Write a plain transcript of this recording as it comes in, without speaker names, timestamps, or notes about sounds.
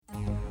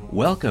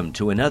Welcome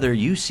to another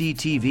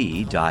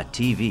UCTV.tv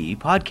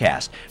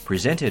podcast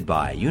presented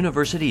by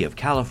University of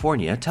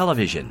California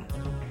Television.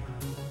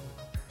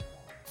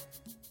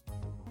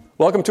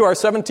 Welcome to our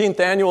 17th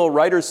annual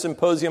Writers'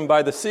 Symposium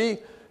by the Sea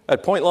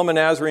at Point Loma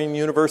Nazarene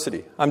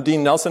University. I'm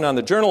Dean Nelson on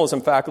the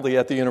journalism faculty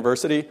at the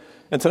university,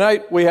 and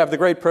tonight we have the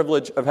great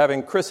privilege of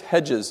having Chris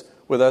Hedges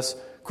with us.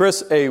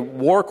 Chris, a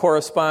war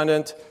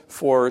correspondent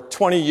for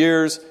 20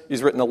 years.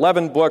 He's written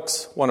 11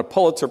 books, won a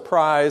Pulitzer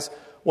Prize,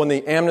 won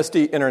the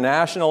Amnesty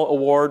International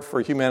Award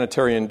for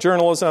Humanitarian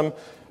Journalism,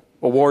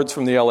 awards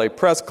from the LA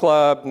Press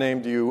Club,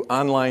 named you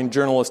Online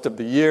Journalist of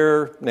the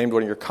Year, named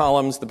one of your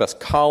columns the best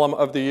column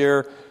of the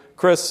year.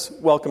 Chris,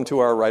 welcome to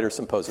our Writers'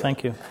 Symposium.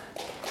 Thank you.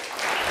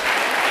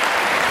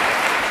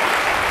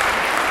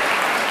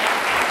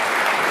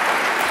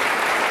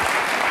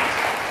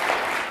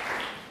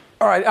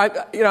 All right,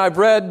 I've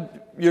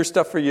read your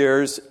stuff for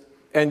years,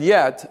 and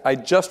yet I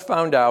just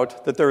found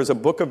out that there is a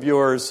book of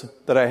yours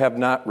that I have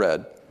not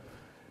read.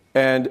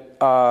 And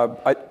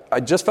I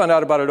just found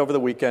out about it over the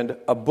weekend,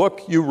 a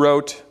book you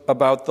wrote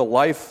about the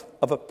life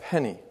of a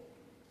penny.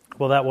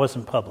 Well, that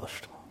wasn't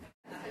published.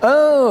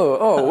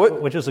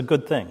 What? Which is a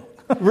good thing.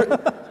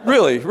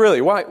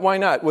 Really? Why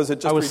not? Was it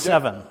just I was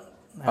 7,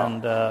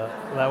 and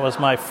that was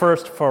my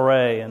first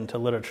foray into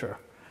literature.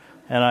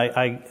 And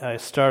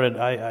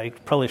I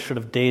probably should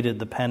have dated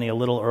the penny a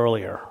little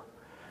earlier,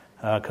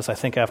 because I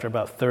think after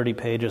about 30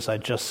 pages, I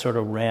just sort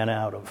of ran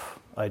out of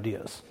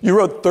ideas. You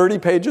wrote 30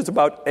 pages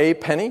about a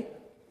penny?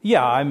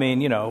 Yeah, I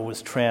mean, it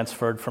was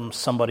transferred from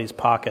somebody's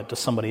pocket to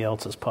somebody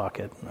else's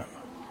pocket.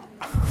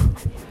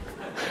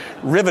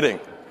 Riveting.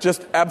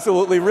 Just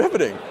absolutely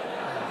riveting.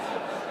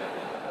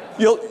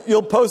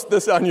 You'll post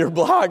this on your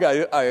blog,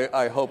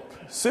 I hope,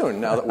 soon,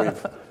 now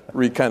that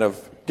we've kind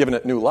of given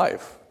it new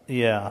life.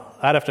 Yeah,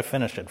 I'd have to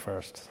finish it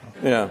first.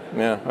 Yeah,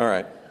 all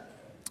right.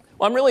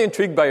 Well, I'm really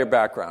intrigued by your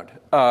background.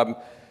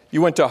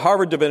 You went to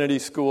Harvard Divinity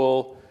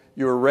School.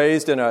 You were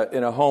raised in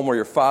a home where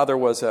your father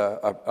was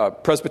a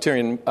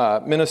Presbyterian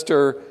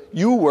minister.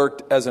 You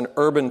worked as an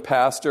urban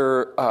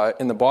pastor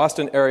in the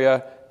Boston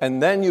area,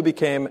 and then you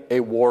became a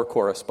war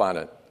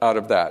correspondent out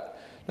of that.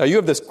 Now, you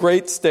have this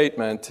great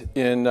statement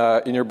in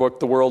your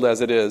book, The World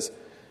as It Is.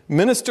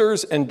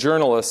 Ministers and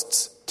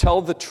journalists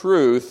tell the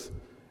truth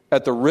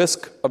at the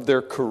risk of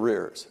their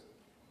careers.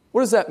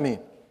 What does that mean?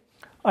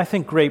 I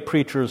think great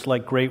preachers,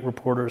 like great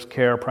reporters,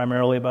 care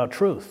primarily about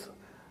truth.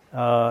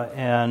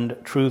 And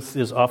truth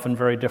is often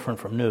very different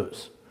from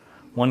news.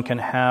 One can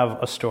have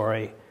a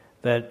story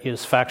that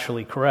is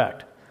factually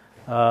correct,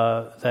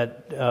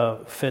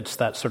 that fits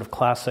that sort of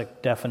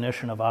classic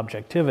definition of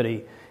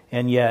objectivity,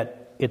 and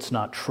yet it's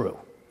not true.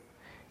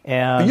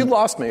 And you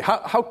lost me.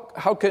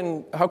 How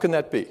can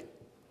that be?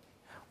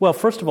 Well,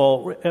 first of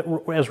all,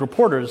 as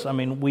reporters, I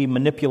mean, we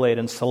manipulate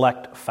and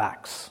select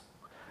facts.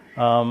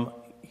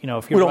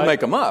 If you don't make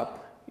them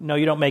up. No,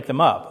 you don't make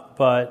them up,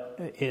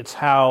 but it's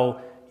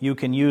how you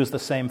can use the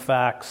same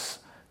facts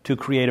to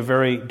create a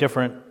very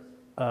different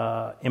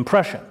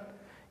impression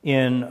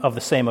of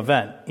the same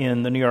event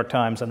in the New York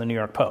Times and the New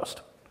York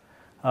Post.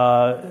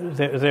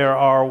 There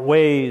are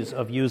ways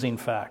of using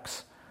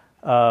facts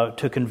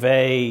to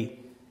convey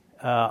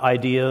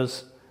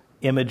ideas,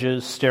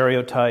 images,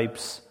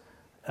 stereotypes,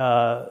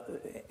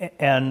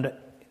 and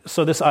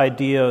so this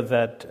idea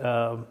that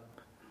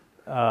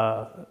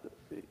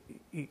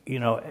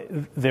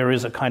there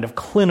is a kind of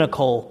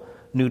clinical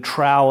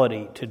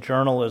neutrality to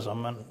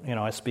journalism, and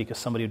I speak as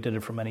somebody who did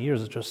it for many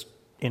years, is just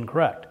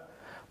incorrect.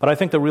 But I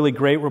think the really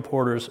great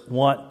reporters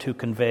want to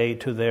convey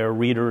to their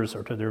readers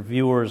or to their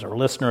viewers or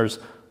listeners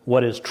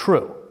what is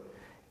true,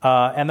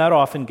 and that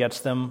often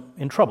gets them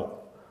in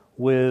trouble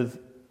with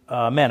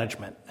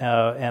management.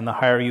 And the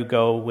higher you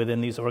go within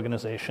these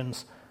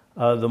organizations,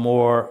 the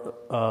more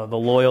the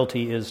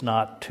loyalty is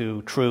not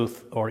to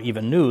truth or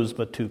even news,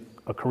 but to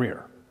a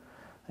career.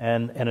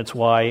 And it's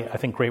why I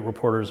think great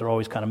reporters are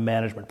always kind of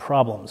management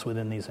problems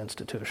within these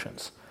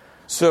institutions.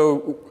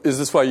 So is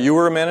this why you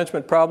were a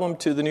management problem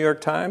to the New York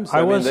Times?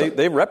 I mean,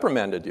 they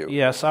reprimanded you.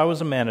 Yes, I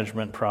was a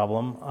management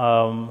problem.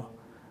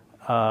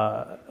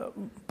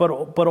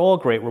 But all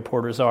great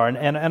reporters are.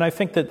 And I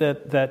think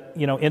that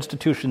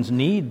institutions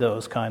need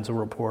those kinds of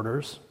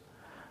reporters.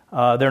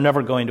 They're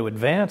never going to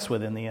advance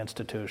within the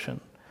institution,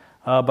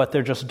 but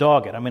they're just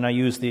dogged. I mean, I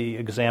use the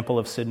example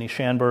of Sidney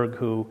Schanberg,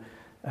 who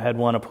had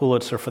won a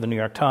Pulitzer for the New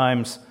York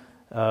Times,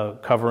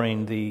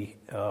 covering the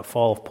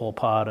fall of Pol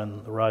Pot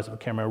and the rise of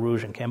the Khmer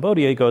Rouge in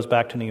Cambodia. He goes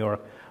back to New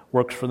York,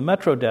 works for the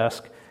Metro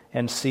desk,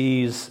 and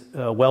sees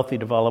wealthy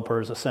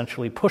developers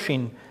essentially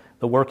pushing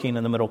the working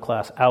and the middle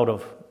class out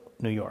of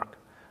New York,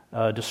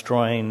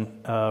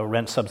 destroying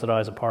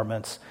rent-subsidized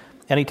apartments,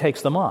 and he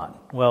takes them on.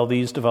 Well,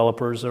 these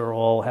developers are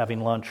all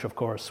having lunch, of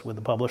course, with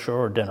the publisher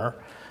or dinner,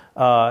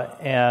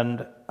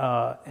 and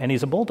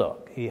he's a bulldog.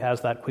 He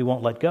has that, we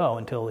won't let go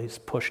until he's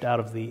pushed out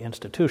of the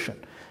institution.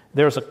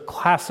 There's a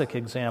classic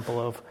example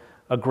of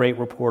a great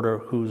reporter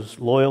whose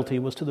loyalty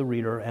was to the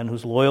reader and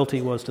whose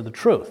loyalty was to the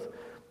truth,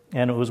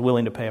 and who was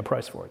willing to pay a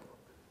price for it.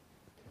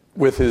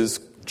 With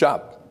his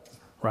job.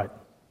 Right.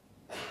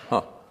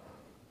 Huh.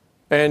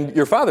 And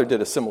your father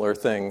did a similar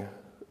thing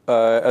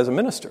as a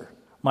minister.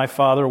 My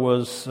father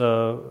was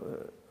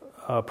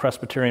a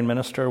Presbyterian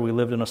minister. We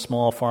lived in a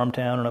small farm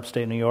town in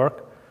upstate New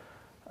York,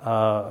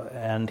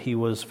 and he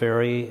was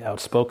very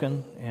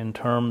outspoken in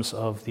terms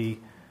of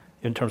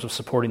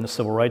supporting the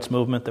civil rights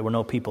movement. There were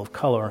no people of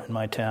color in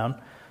my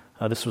town.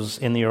 This was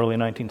in the early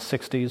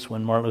 1960s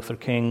when Martin Luther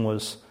King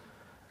was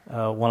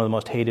one of the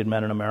most hated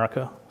men in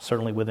America,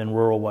 certainly within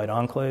rural white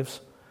enclaves.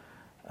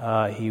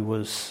 He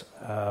was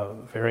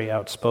very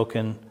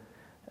outspoken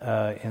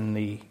in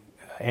the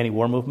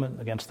anti-war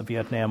movement against the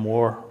Vietnam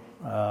War,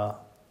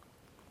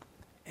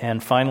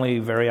 and finally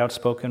very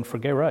outspoken for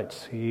gay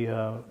rights.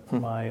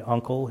 My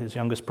uncle, his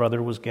youngest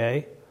brother, was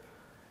gay,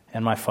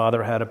 and my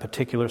father had a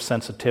particular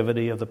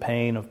sensitivity of the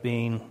pain of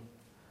being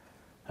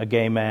a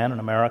gay man in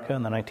America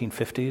in the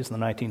 1950s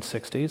and the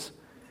 1960s,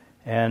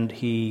 and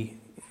he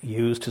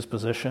used his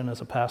position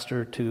as a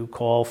pastor to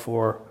call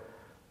for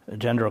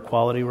gender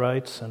equality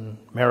rights and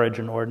marriage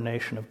and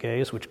ordination of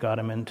gays, which got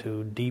him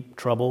into deep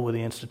trouble with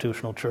the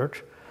institutional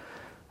church.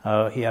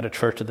 He had a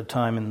church at the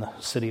time in the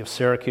city of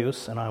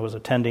Syracuse, and I was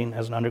attending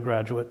as an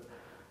undergraduate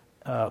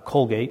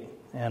Colgate,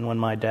 and when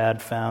my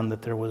dad found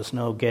that there was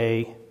no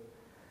gay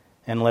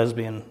and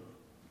lesbian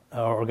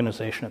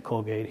organization at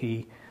Colgate,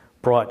 he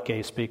brought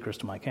gay speakers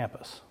to my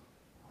campus.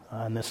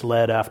 And this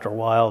led, after a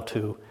while,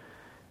 to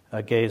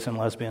gays and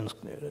lesbians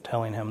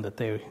telling him that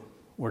they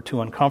were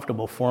too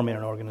uncomfortable forming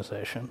an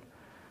organization,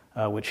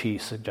 which he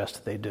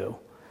suggested they do.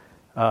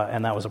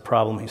 And that was a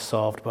problem he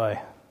solved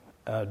by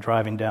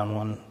driving down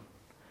one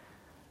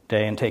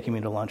day and taking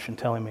me to lunch and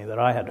telling me that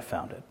I had to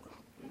found it.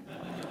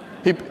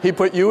 He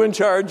put you in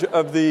charge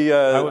of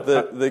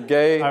the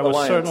gay alliance. I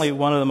was certainly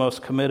one of the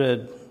most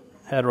committed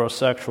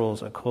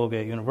heterosexuals at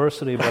Colgate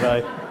University, but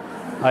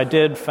I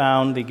did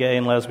found the Gay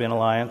and Lesbian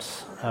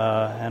Alliance,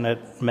 and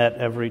it met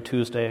every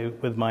Tuesday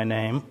with my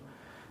name.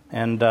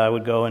 And I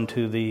would go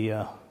into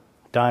the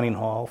dining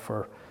hall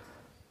for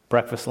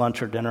breakfast,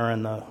 lunch, or dinner,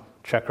 and the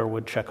checker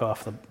would check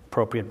off the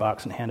appropriate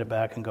box and hand it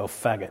back and go,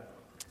 "Faggot."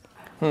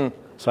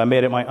 So I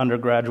made it my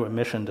undergraduate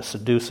mission to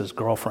seduce his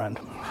girlfriend.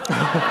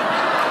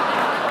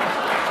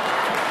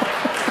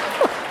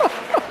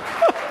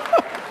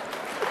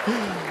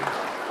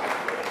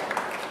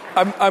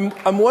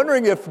 I'm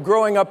wondering if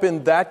growing up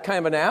in that kind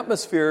of an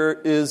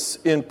atmosphere is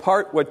in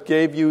part what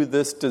gave you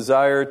this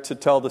desire to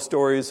tell the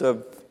stories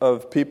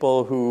of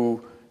people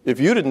who, if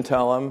you didn't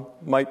tell them,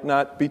 might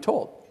not be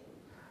told.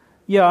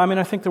 Yeah, I mean,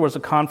 I think there was a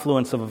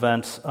confluence of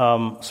events.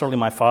 Certainly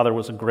my father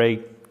was a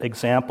great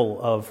example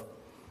of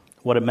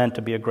what it meant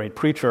to be a great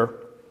preacher,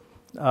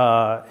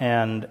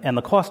 and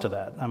the cost of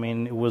that. I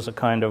mean, it was a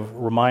kind of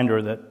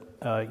reminder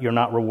that you're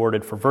not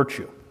rewarded for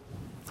virtue.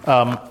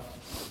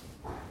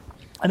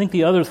 I think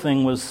the other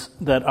thing was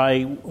that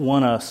I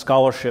won a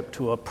scholarship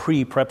to a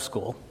pre-prep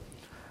school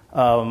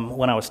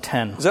when I was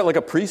 10. Is that like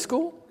a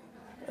preschool?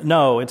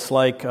 No, it's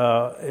like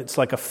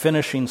a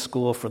finishing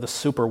school for the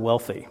super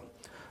wealthy.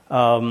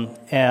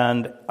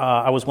 And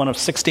I was one of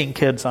 16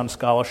 kids on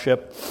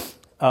scholarship,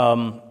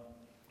 and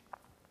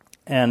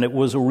it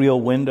was a real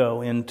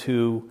window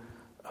into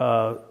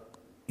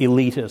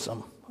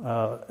elitism.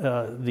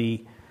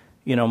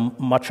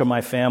 Much of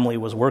my family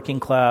was working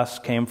class,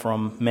 came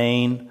from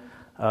Maine,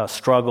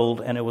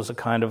 struggled, and it was a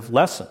kind of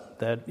lesson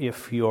that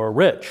if you're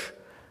rich,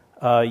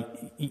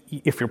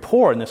 if you're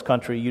poor in this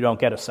country, you don't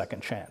get a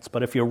second chance.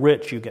 But if you're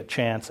rich, you get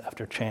chance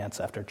after chance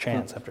after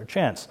chance after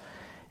chance.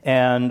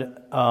 And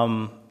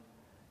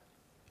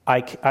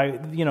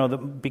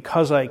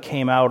because I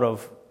came out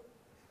of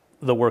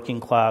the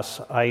working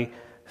class, I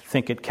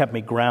think it kept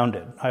me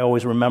grounded. I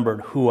always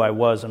remembered who I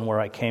was and where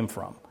I came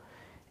from.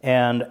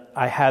 And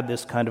I had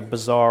this kind of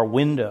bizarre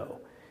window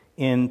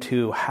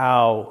into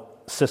how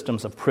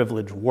systems of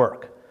privilege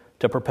work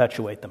to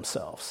perpetuate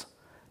themselves.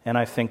 And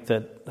I think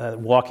that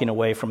walking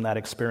away from that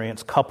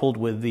experience, coupled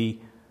with the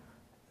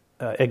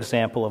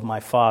example of my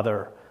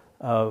father,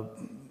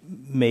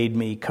 made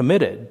me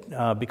committed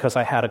because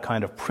I had a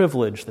kind of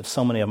privilege that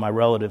so many of my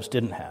relatives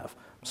didn't have.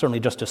 Certainly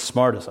just as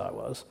smart as I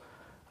was,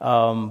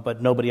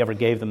 but nobody ever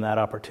gave them that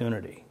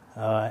opportunity.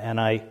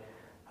 And I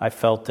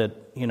felt that,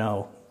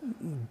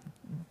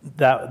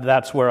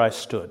 that's where I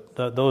stood.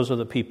 Those are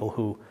the people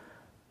who,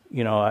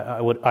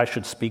 I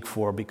should speak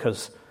for,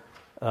 because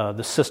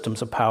the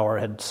systems of power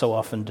had so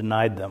often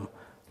denied them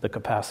the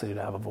capacity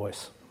to have a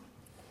voice.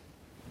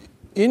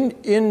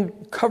 In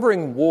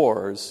covering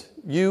wars,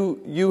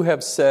 you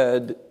have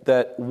said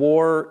that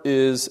war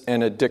is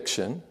an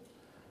addiction,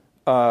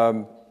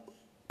 and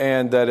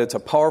that it's a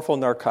powerful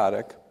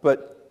narcotic.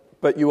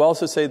 But you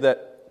also say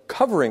that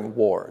covering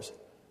wars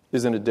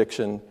is an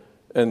addiction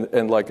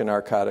and like a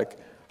narcotic.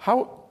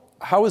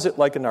 How is it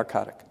like a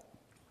narcotic?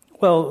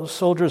 Well,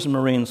 soldiers and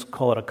Marines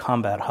call it a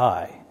combat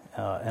high,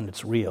 and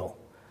it's real.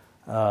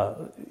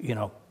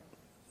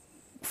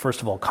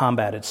 First of all,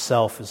 combat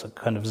itself is a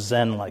kind of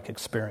Zen-like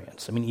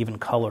experience. I mean, even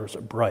colors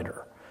are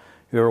brighter.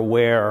 You're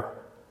aware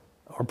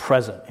or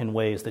present in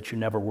ways that you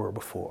never were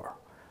before.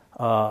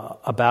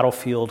 A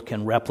battlefield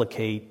can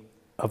replicate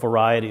a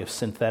variety of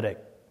synthetic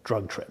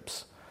drug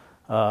trips.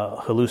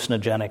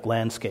 hallucinogenic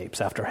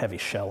landscapes after heavy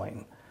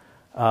shelling.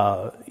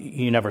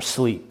 You never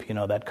sleep,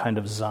 that kind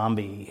of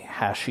zombie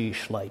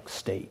hashish-like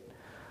state.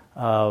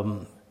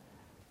 And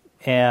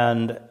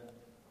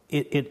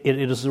it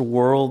is a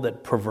world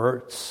that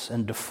perverts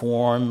and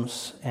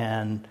deforms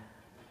and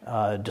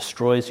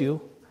destroys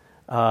you.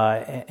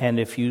 And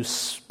if you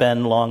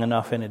spend long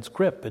enough in its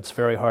grip, it's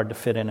very hard to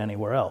fit in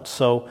anywhere else.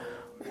 So,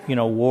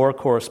 war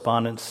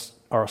correspondents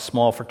are a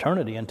small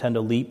fraternity and tend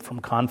to leap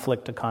from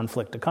conflict to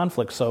conflict to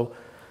conflict. So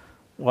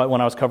when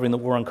I was covering the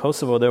war in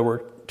Kosovo, there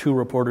were 2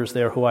 reporters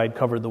there who I had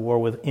covered the war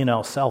with in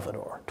El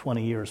Salvador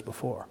 20 years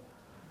before.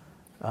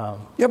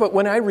 Yeah, but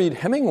when I read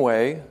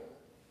Hemingway,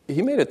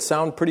 he made it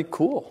sound pretty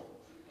cool.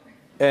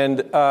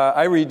 And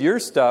I read your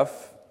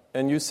stuff,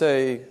 and you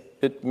say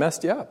it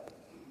messed you up.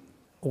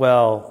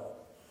 Well,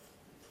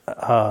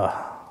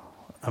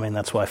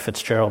 that's why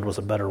Fitzgerald was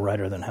a better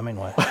writer than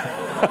Hemingway.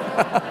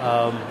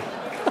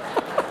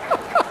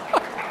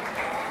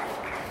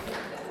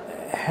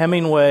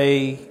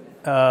 Hemingway...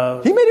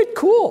 he made it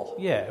cool.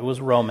 Yeah, it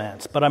was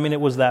romance. But, it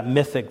was that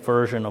mythic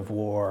version of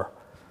war,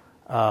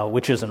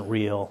 which isn't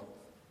real.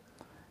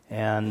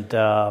 And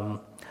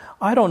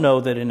I don't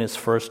know that in his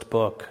first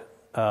book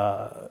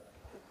that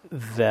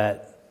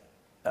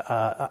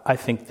I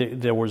think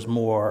there was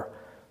more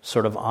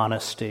sort of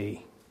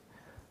honesty.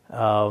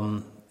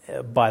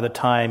 By the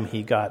time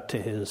he got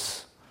to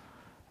his,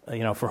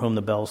 For Whom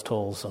the Bells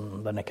Tolls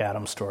and the Nick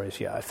Adams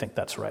stories, yeah, I think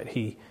that's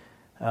right.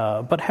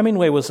 But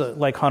Hemingway was,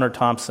 like Hunter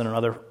Thompson and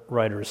other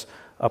writers,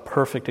 a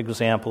perfect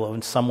example of,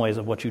 in some ways,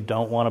 of what you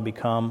don't want to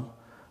become.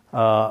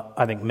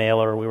 I think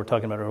Mailer, we were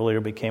talking about earlier,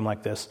 became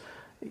like this.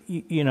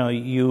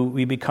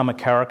 You become a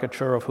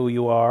caricature of who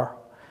you are.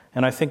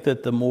 And I think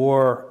that the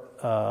more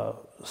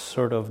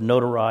sort of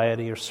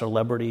notoriety or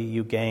celebrity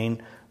you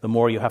gain, the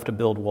more you have to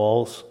build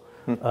walls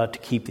to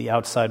keep the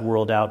outside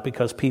world out,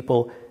 because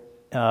people,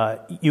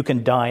 you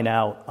can dine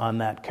out on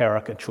that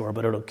caricature,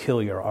 but it'll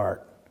kill your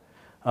art.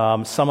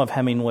 Some of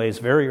Hemingway's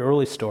very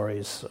early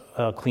stories,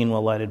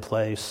 Cleanwell Lighted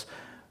Place,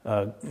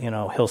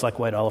 Hills Like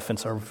White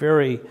Elephants, are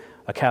very,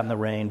 A Cat in the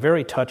Rain,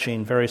 very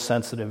touching, very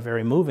sensitive,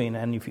 very moving.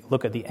 And if you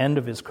look at the end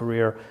of his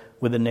career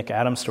with the Nick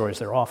Adams stories,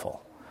 they're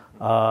awful.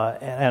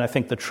 And I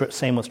think the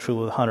same was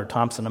true with Hunter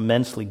Thompson,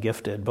 immensely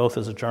gifted, both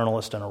as a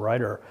journalist and a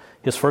writer.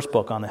 His first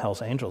book on the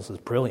Hells Angels is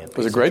brilliant. It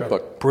was a great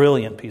book.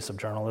 Brilliant piece of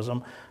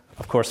journalism.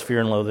 Of course,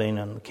 Fear and Loathing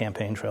and the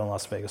Campaign Trail in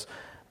Las Vegas.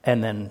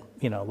 And then,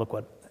 look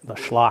what the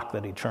schlock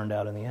that he churned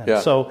out in the end. Yeah.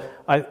 So,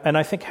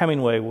 I think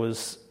Hemingway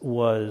was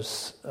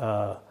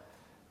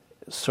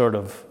sort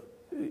of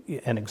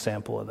an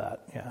example of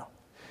that, yeah.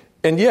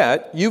 And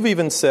yet, you've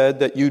even said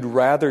that you'd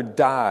rather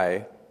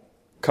die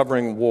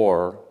covering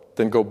war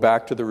than go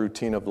back to the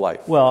routine of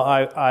life. Well,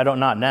 I don't,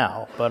 not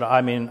now, but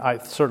I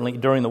certainly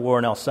during the war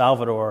in El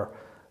Salvador,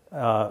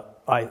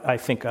 I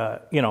think,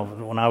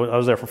 when I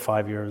was there for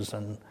 5 years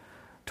and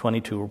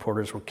 22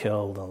 reporters were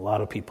killed, and a lot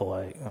of people,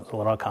 it was a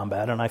lot of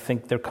combat, and I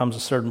think there comes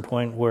a certain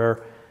point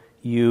where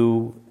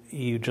you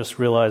just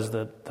realize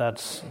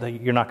that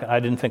you're not. I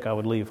didn't think I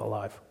would leave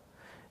alive,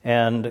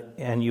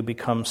 and you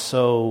become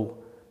so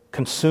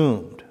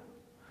consumed.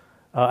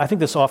 I think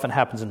this often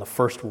happens in the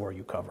first war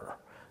you cover.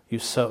 You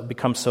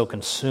become so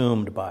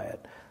consumed by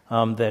it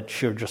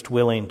that you're just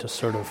willing to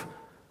sort of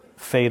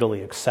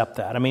fatally accept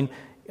that.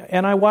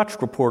 And I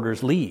watched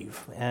reporters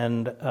leave,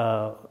 and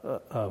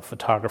a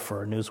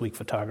photographer, a Newsweek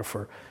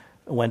photographer,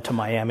 went to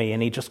Miami,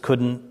 and he just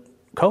couldn't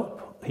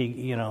cope.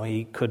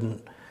 He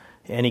couldn't,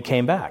 and he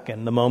came back.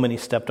 And the moment he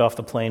stepped off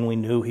the plane, we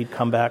knew he'd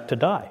come back to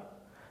die.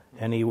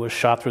 And he was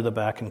shot through the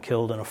back and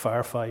killed in a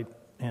firefight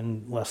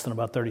in less than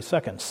about 30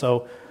 seconds.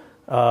 So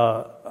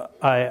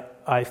I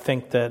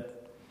think that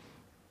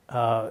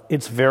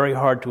it's very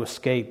hard to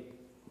escape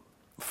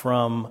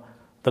from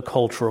the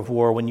culture of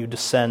war when you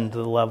descend to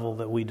the level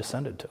that we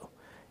descended to.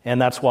 And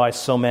that's why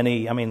so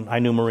many, I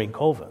knew Maureen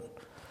Colvin.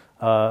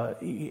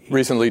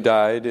 Recently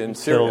died in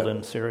Syria. Killed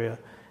in Syria.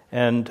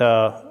 And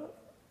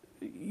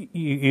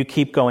you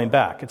keep going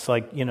back. It's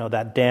like,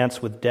 that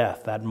dance with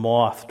death, that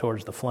moth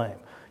towards the flame.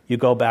 You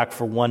go back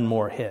for one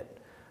more hit,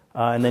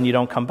 and then you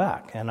don't come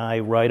back. And I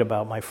write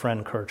about my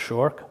friend Kurt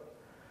Schork,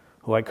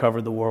 who I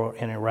covered the war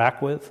in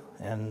Iraq with,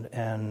 and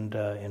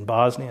in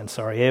Bosnia and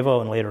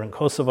Sarajevo, and later in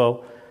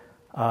Kosovo.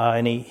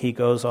 And he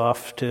goes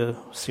off to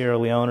Sierra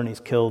Leone, and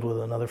he's killed with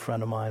another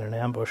friend of mine in an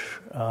ambush,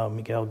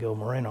 Miguel Gil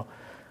Moreno.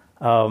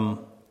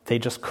 They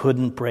just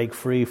couldn't break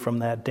free from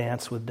that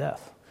dance with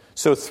death.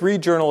 So 3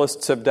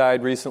 journalists have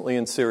died recently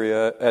in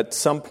Syria. At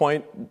some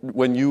point,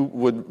 when you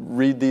would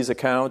read these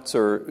accounts,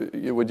 or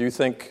would you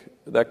think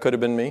that could have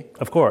been me?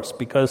 Of course,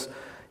 because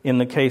in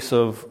the case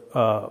of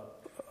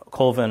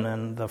Colvin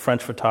and the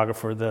French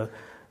photographer,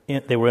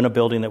 they were in a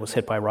building that was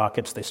hit by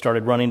rockets. They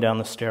started running down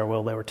the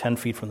stairwell. They were 10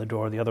 feet from the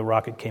door. The other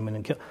rocket came in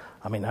and killed.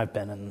 I've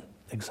been in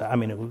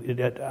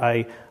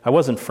I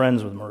wasn't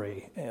friends with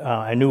Marie.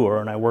 I knew her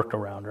and I worked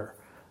around her.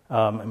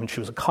 She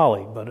was a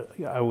colleague, but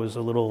I was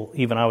a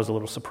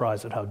little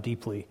surprised at how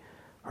deeply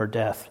her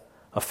death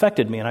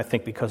affected me. And I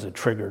think because it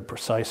triggered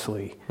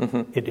precisely,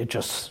 it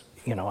just,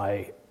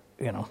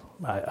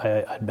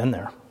 I'd been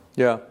there.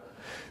 Yeah.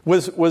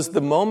 Was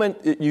the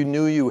moment that you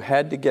knew you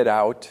had to get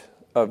out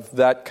of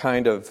that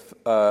kind of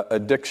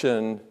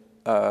addiction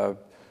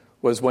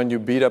was when you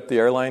beat up the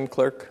airline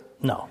clerk?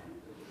 No.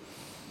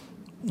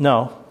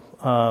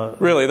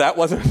 Really, that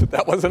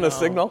wasn't a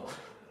signal?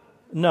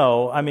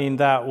 No, I mean,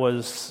 that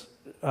was,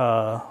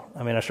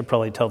 I should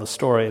probably tell the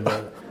story,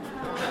 but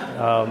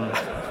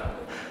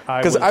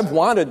because I've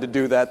wanted to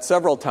do that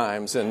several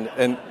times,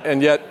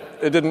 and yet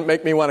it didn't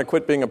make me want to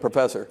quit being a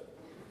professor.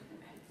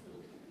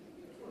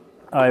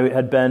 I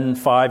had been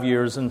 5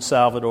 years in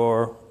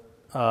Salvador.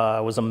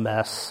 I was a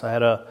mess.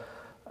 I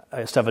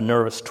used to have a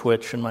nervous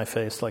twitch in my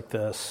face like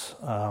this.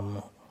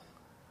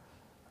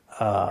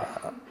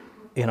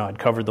 I'd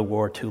covered the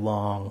war too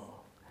long,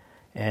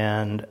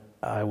 and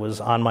I was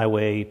on my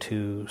way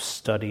to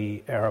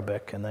study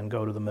Arabic and then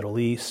go to the Middle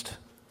East.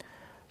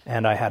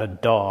 And I had a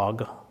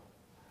dog,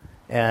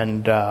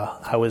 and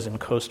I was in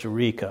Costa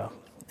Rica,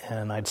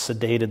 and I'd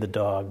sedated the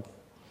dog.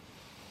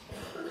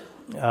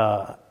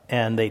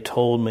 And they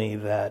told me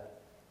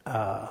that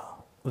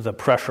the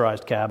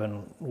pressurized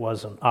cabin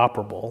wasn't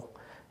operable,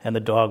 and the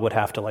dog would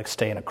have to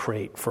stay in a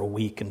crate for a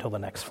week until the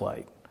next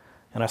flight.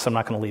 And I said, I'm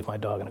not going to leave my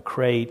dog in a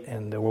crate,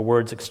 and there were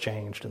words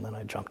exchanged, and then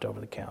I jumped over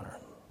the counter.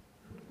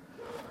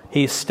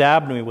 He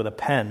stabbed me with a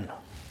pen,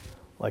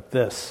 like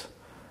this,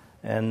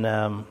 and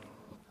that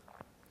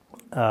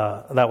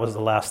was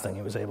the last thing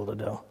he was able to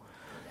do.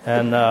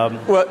 And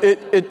well,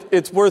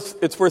 it's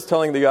worth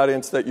telling the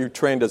audience that you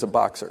trained as a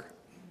boxer.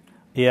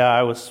 Yeah,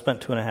 I spent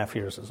 2.5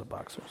 years as a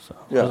boxer, so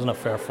it wasn't a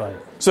fair fight.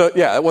 So,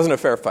 yeah, it wasn't a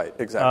fair fight,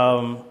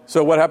 exactly.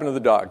 So what happened to the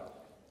dog?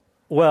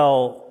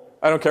 Well,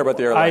 I don't care about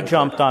the airline. I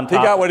jumped on top. He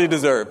got what he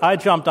deserved. I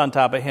jumped on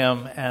top of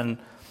him, and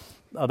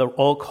the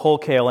whole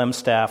KLM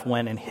staff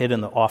went and hid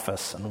in the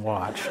office and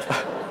watched.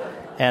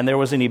 And there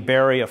was an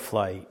Iberia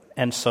flight,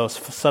 and so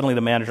suddenly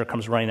the manager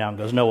comes running out and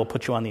goes, no, we'll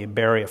put you on the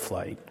Iberia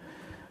flight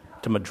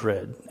to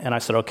Madrid. And I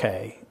said,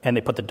 okay. And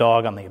they put the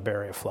dog on the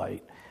Iberia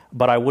flight.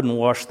 But I wouldn't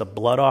wash the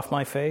blood off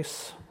my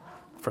face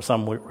for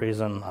some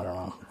reason, I don't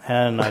know.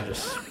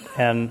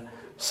 And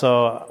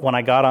so when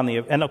I got on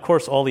and of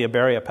course all the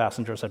Iberia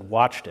passengers had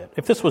watched it.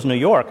 If this was New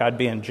York, I'd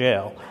be in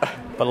jail.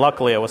 But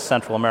luckily it was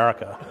Central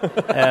America.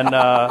 And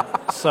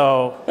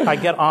so I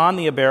get on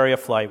the Iberia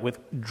flight with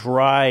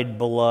dried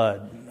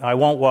blood. I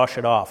won't wash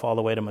it off all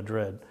the way to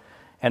Madrid.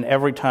 And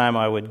every time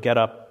I would get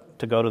up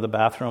to go to the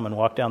bathroom and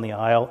walk down the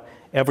aisle,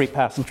 every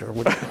passenger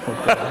would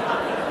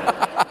go.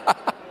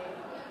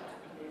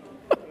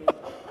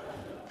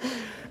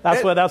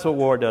 That's what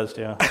war does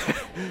to you.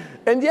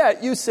 And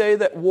yet you say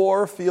that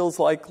war feels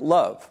like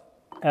love.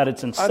 At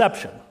its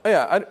inception.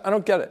 I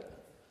don't get it.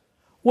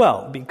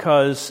 Well,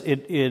 because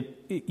it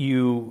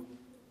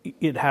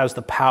has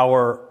the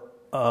power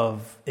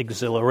of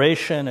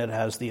exhilaration, it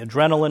has the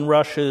adrenaline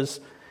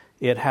rushes,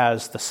 it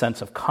has the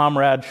sense of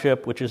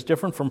comradeship, which is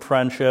different from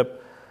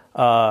friendship.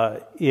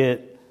 You're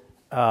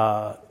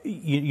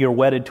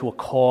wedded to a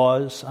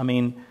cause. I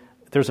mean,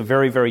 there's a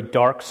very, very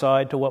dark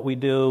side to what we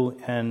do,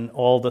 and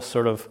all the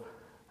sort of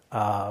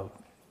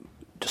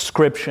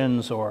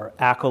descriptions or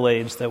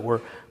accolades that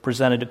were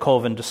presented to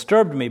Colvin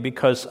disturbed me,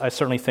 because I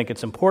certainly think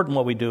it's important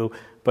what we do,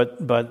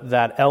 but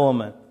that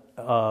element,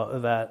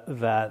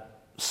 that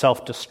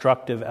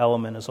self-destructive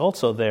element is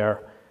also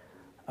there.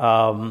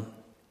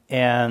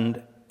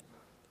 And,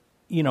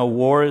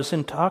 war is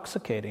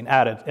intoxicating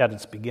at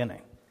its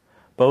beginning,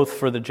 both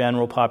for the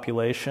general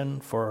population,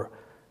 for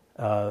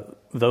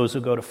those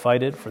who go to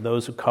fight it, for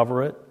those who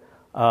cover it,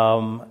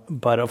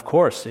 but of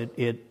course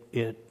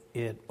it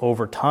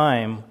over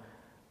time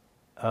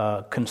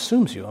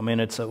consumes you. I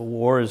mean,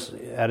 war is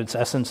at its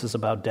essence is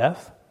about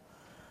death,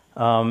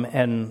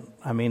 and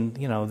I mean,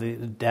 the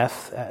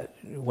death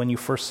when you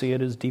first see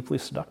it is deeply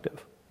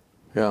seductive.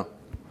 Yeah.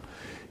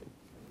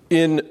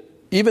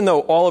 Even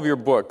though all of your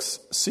books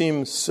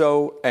seem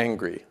so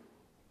angry,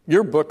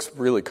 your books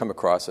really come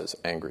across as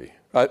angry.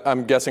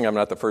 I'm guessing I'm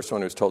not the first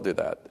one who's told you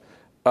that.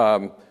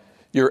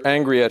 You're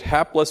angry at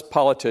hapless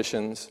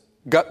politicians,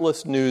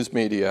 gutless news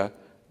media,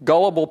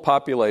 gullible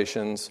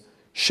populations,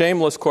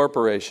 shameless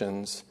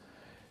corporations,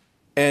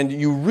 and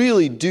you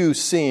really do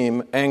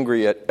seem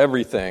angry at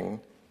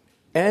everything.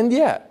 And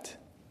yet,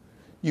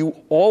 you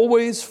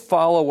always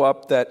follow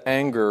up that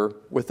anger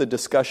with a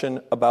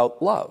discussion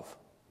about love.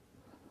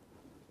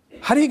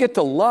 How do you get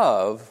to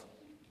love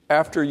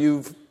after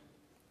you've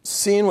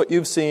seen what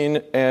you've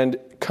seen and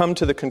come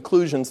to the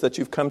conclusions that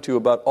you've come to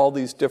about all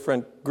these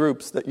different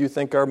groups that you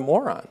think are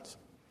morons?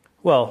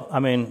 Well, I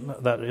mean,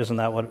 isn't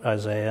that what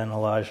Isaiah and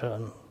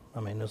Elijah,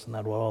 isn't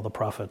that what all the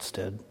prophets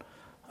did?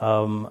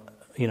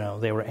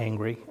 They were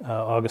angry.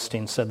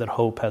 Augustine said that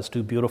hope has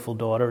two beautiful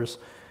daughters,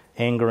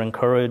 anger and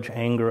courage,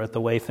 anger at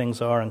the way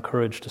things are, and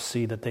courage to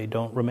see that they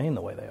don't remain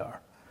the way they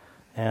are.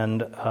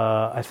 And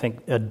I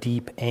think a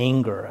deep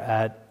anger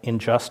at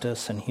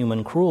injustice and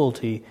human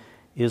cruelty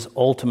is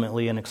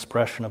ultimately an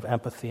expression of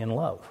empathy and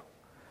love.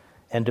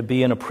 And to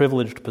be in a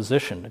privileged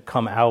position, to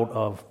come out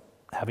of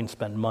having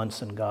spent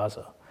months in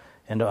Gaza,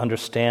 and to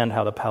understand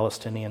how the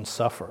Palestinians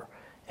suffer,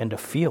 and to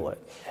feel it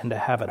and to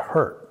have it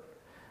hurt,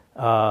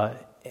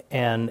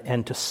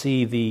 and to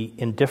see the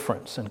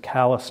indifference and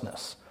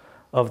callousness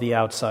of the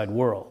outside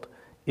world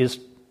is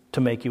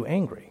to make you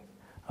angry.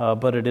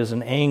 But it is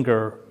an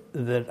anger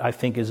that I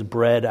think is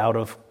bred out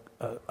of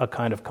a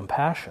kind of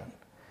compassion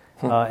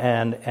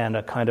and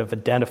a kind of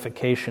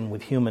identification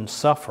with human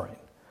suffering.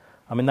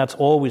 I mean, that's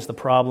always the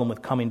problem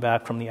with coming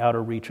back from the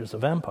outer reaches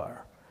of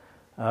empire.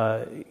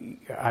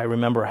 I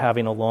remember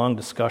having a long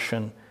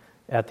discussion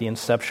at the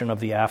inception of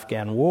the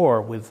Afghan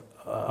war with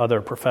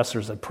other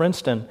professors at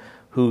Princeton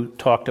who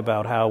talked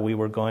about how we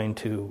were going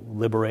to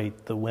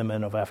liberate the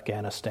women of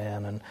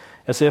Afghanistan, and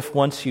as if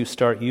once you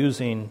start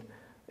using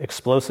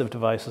explosive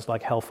devices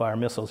like Hellfire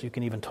missiles, you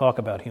can even talk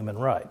about human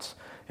rights.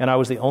 And I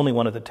was the only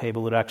one at the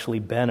table who'd actually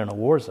been in a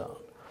war zone.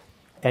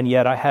 And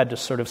yet I had to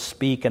sort of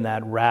speak in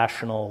that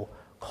rational,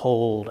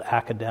 cold,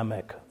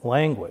 academic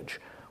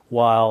language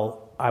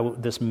while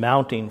this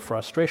mounting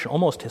frustration,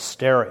 almost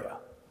hysteria,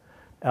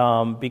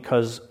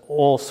 because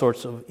all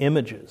sorts of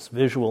images,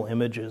 visual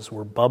images,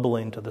 were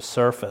bubbling to the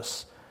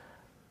surface,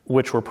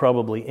 which were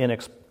probably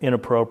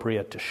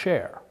inappropriate to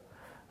share.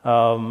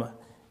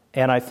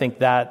 And I think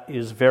that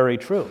is very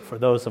true for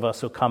those of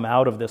us who come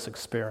out of this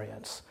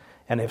experience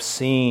and have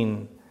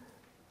seen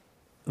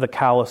the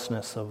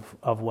callousness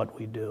of what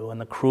we do and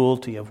the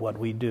cruelty of what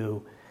we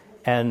do,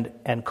 and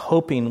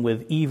coping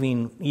with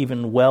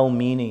even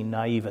well-meaning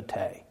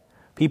naivete.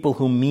 People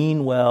who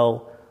mean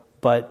well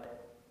but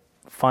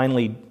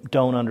finally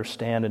don't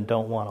understand and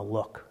don't want to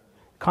look.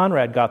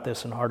 Conrad got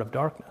this in Heart of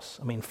Darkness.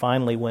 I mean,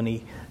 finally when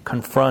he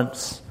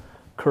confronts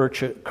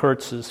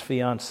Kurtz's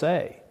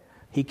fiancée,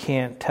 he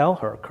can't tell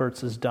her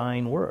Kurtz's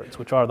dying words,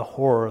 which are the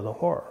horror of the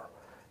horror.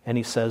 And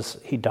he says,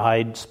 he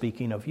died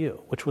speaking of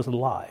you, which was a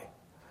lie.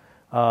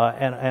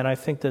 And I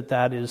think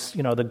that is,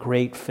 the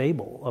great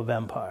fable of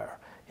empire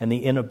and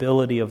the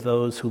inability of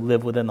those who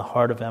live within the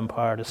heart of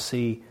empire to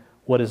see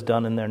what is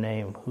done in their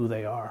name, who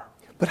they are.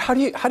 But how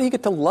do you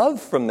get to love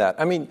from that?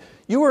 I mean,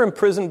 you were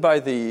imprisoned by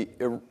the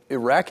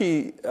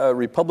Iraqi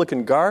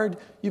Republican Guard.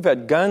 You've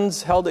had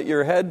guns held at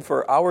your head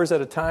for hours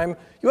at a time.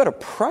 You had a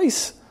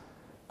price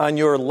on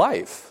your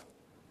life.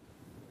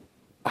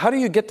 How do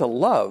you get to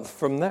love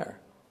from there?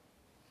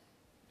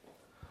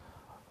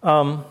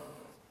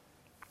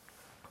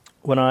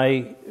 When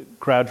I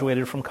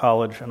graduated from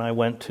college and I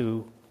went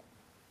to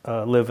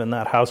live in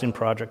that housing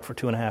project for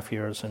 2.5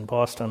 years in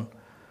Boston,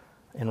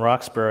 in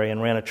Roxbury,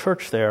 and ran a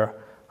church there,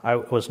 I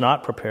was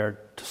not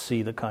prepared to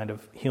see the kind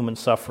of human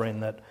suffering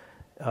that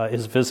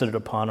is visited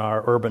upon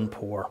our urban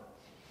poor.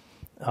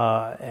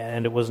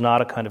 And it was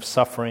not a kind of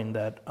suffering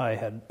that I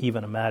had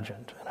even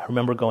imagined. And I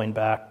remember going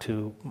back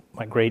to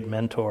my great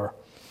mentor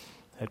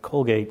at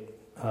Colgate,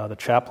 the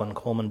chaplain,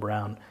 Coleman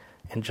Brown,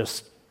 and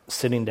just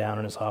sitting down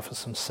in his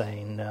office and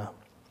saying,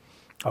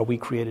 are we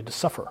created to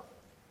suffer?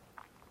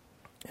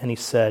 And he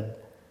said,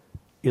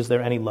 is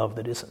there any love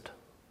that isn't?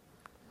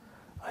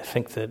 I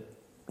think that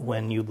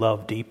when you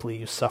love deeply,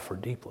 you suffer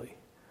deeply.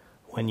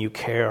 When you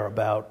care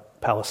about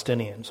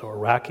Palestinians or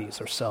Iraqis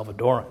or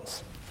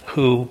Salvadorans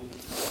who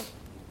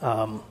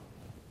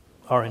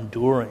are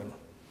enduring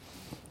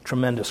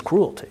tremendous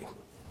cruelty,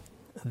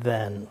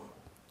 then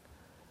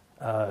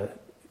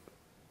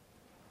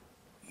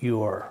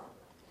your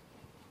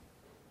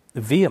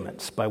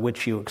vehemence by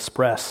which you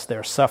express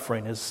their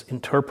suffering is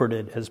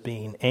interpreted as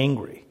being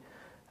angry,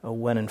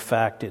 when in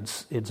fact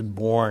it's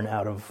born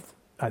out of,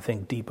 I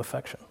think, deep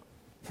affection.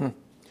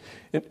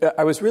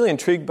 I was really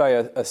intrigued by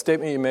a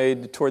statement you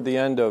made toward the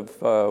end of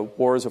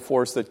War is a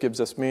Force That Gives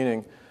Us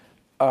Meaning,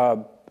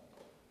 about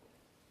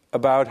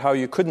how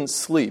you couldn't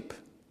sleep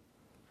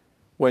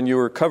when you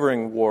were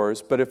covering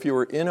wars, but if you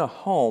were in a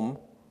home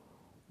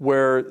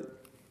where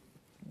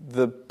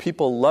the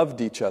people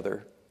loved each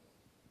other,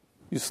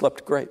 you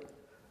slept great.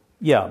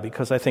 Yeah,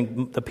 because I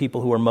think the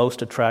people who are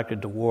most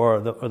attracted to war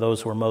are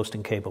those who are most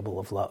incapable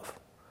of love.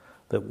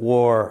 That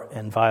war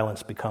and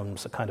violence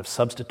becomes a kind of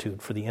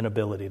substitute for the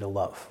inability to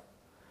love.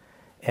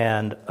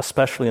 And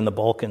especially in the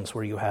Balkans,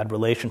 where you had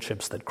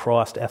relationships that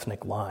crossed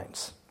ethnic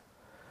lines,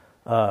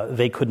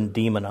 they couldn't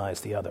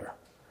demonize the other.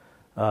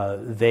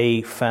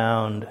 They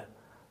found,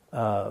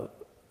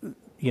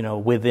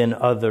 within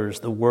others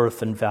the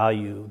worth and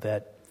value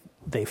that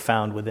they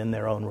found within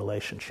their own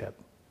relationship.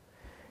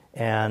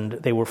 And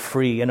they were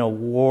free.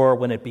 War,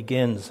 when it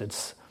begins,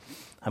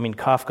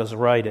 Kafka's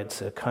right,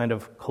 it's a kind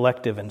of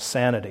collective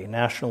insanity.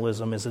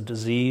 Nationalism is a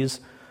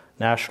disease.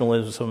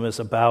 Nationalism is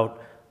about,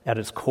 at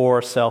its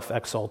core,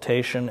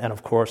 self-exaltation. And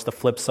of course, the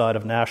flip side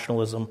of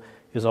nationalism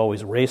is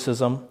always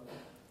racism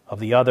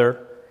of the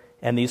other.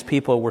 And these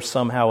people were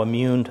somehow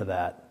immune to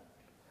that.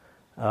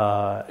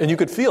 And you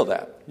could feel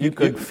that. You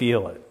could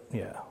feel it,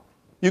 yeah.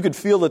 You could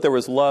feel that there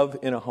was love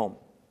in a home.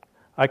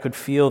 I could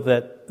feel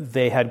that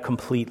they had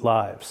complete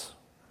lives,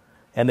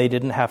 and they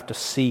didn't have to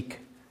seek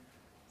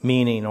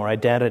meaning or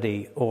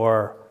identity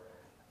or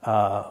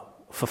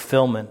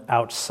fulfillment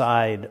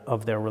outside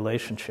of their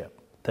relationship,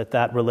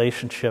 that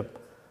relationship,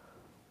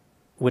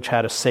 which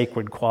had a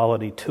sacred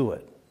quality to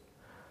it,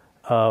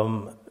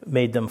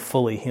 made them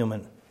fully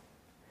human.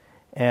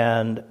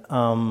 And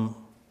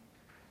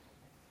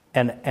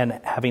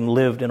having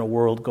lived in a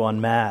world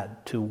gone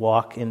mad, to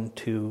walk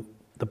into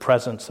the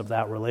presence of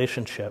that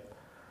relationship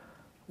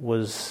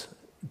was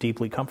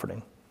deeply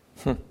comforting.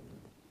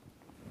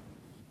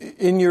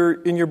 In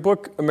your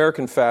book,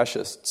 American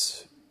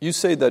Fascists, you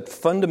say that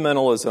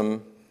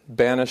fundamentalism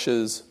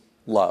banishes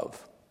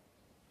love.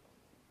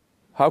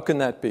 How can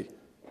that be?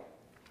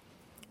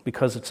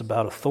 Because it's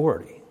about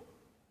authority.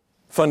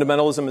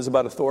 Fundamentalism is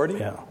about authority?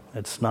 Yeah,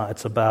 it's not.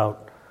 It's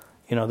about,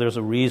 there's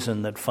a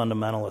reason that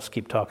fundamentalists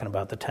keep talking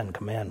about the Ten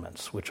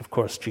Commandments, which of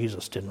course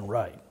Jesus didn't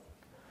write.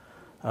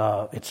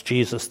 It's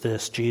Jesus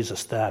this,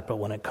 Jesus that, but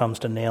when it comes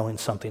to nailing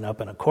something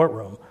up in a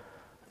courtroom,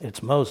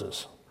 it's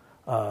Moses.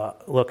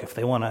 Look, if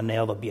they want to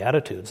nail the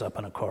Beatitudes up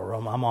in a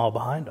courtroom, I'm all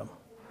behind them,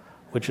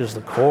 which is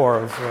the core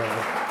of...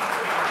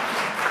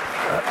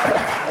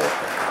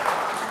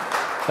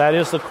 that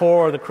is the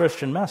core of the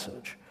Christian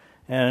message.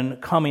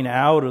 And coming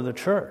out of the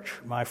church,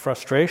 my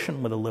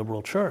frustration with the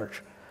liberal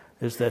church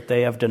is that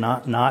they have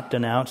not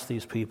denounced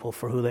these people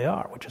for who they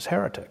are, which is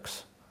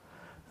heretics.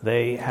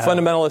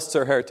 Fundamentalists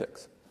are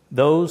heretics.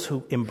 Those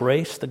who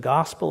embrace the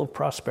gospel of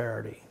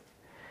prosperity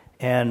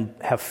and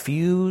have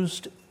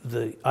fused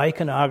the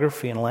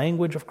iconography and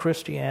language of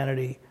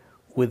Christianity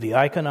with the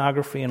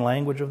iconography and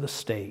language of the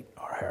state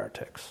are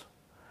heretics.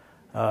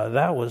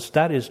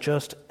 That is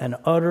just an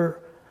utter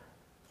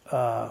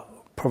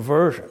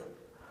perversion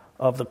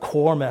of the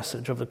core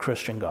message of the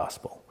Christian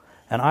gospel.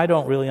 And I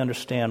don't really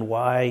understand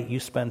why you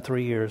spend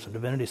 3 years in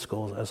divinity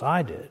schools, as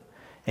I did,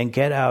 and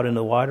get out into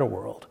the wider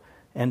world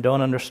and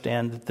don't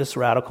understand that this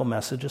radical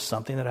message is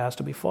something that has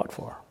to be fought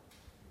for.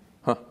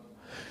 Huh.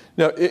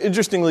 Now,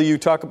 interestingly, you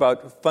talk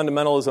about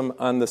fundamentalism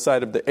on the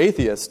side of the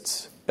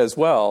atheists as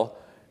well.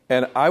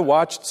 And I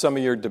watched some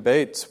of your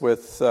debates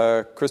with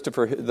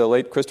the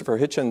late Christopher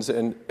Hitchens,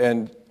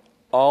 and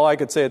all I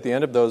could say at the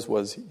end of those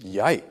was,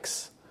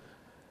 yikes.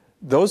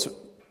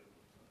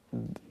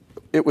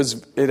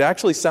 It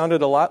actually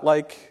sounded a lot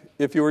like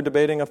if you were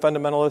debating a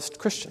fundamentalist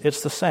Christian.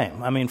 It's the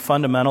same. I mean,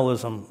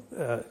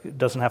 fundamentalism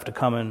doesn't have to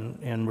come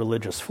in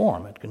religious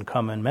form. It can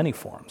come in many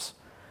forms.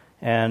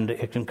 And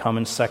it can come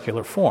in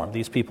secular form.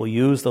 These people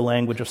use the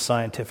language of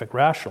scientific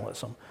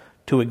rationalism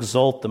to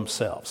exalt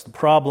themselves. The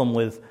problem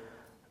with,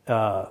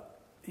 and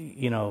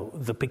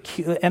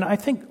I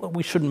think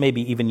we shouldn't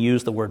maybe even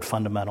use the word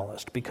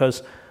fundamentalist,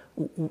 because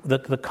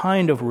the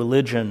kind of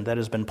religion that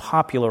has been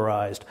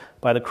popularized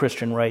by the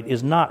Christian right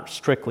is not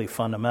strictly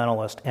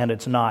fundamentalist, and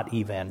it's not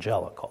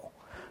evangelical.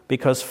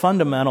 Because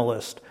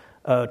fundamentalists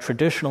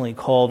traditionally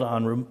called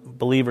on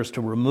believers to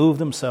remove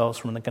themselves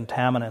from the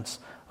contaminants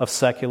of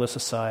secular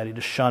society,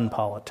 to shun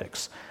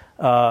politics.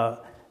 We're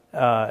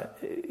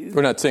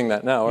not seeing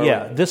that now, are we?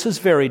 Yeah, this is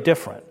very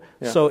different.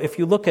 Yeah. So if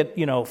you look at,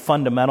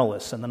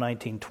 fundamentalists in the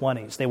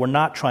 1920s, they were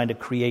not trying to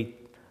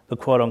create the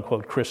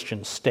quote-unquote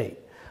Christian state.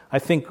 I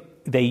think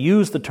they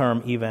use the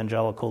term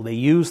evangelical, they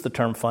use the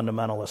term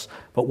fundamentalist,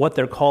 but what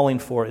they're calling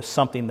for is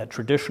something that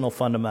traditional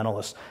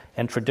fundamentalists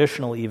and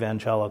traditional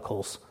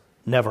evangelicals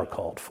never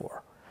called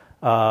for.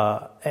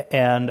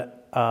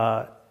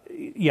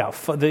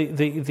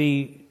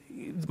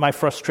 My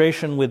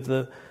frustration with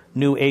the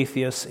new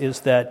atheists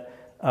is that,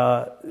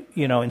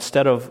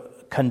 instead of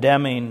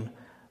condemning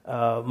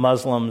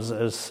Muslims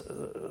as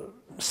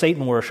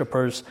Satan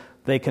worshipers,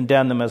 they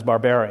condemn them as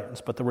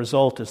barbarians, but the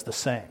result is the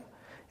same.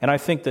 And I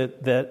think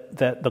that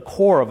the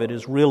core of it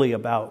is really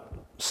about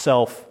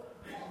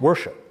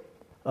self-worship,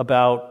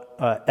 about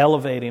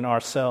elevating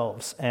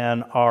ourselves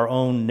and our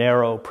own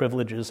narrow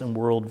privileges and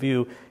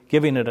worldview,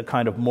 giving it a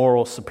kind of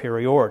moral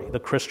superiority. The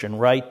Christian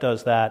right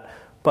does that,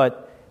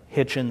 but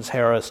Hitchens,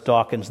 Harris,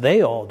 Dawkins,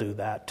 they all do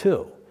that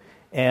too.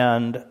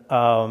 And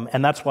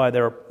that's why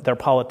their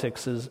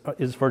politics is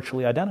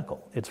virtually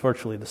identical. It's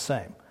virtually the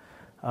same.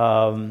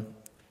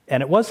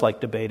 And it was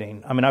like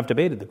debating, I've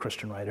debated the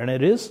Christian right, and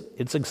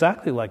it's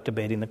exactly like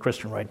debating the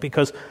Christian right,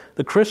 because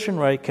the Christian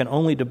right can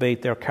only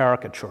debate their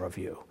caricature of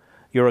you.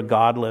 You're a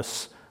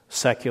godless,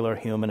 secular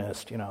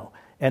humanist,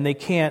 and they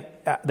can't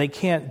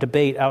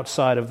debate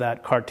outside of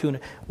that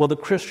cartoon. Well, the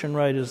Christian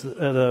right is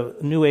the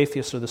new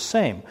atheists are the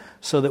same,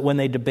 so that when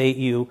they debate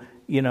you,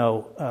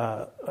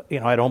 I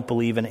don't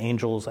believe in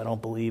angels, I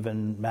don't believe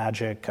in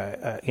magic,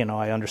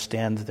 I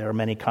understand that there are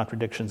many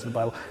contradictions in the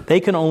Bible. They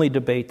can only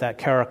debate that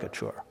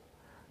caricature.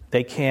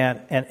 They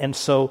can't, and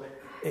so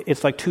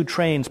it's like two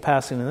trains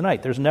passing in the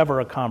night. There's never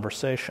a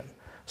conversation.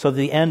 So at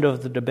the end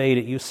of the debate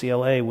at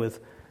UCLA with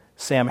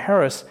Sam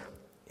Harris,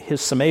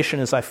 his summation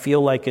is, I feel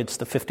like it's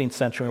the 15th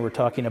century and we're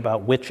talking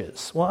about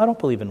witches. Well, I don't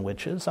believe in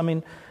witches.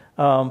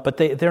 But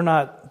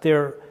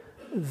they're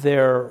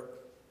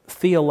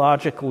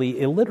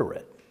theologically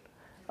illiterate.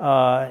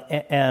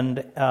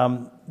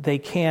 They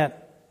can't,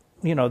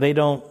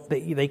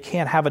 they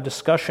can't have a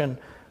discussion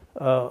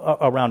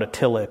around a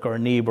Tillich or a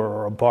Niebuhr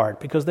or a Barth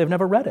because they've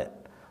never read it.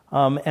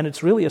 And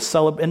it's really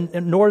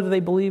and nor do they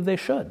believe they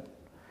should.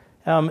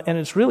 And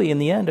it's really, in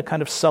the end, a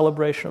kind of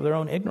celebration of their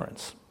own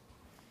ignorance.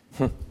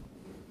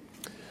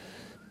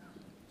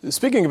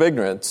 Speaking of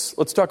ignorance,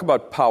 let's talk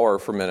about power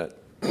for a minute.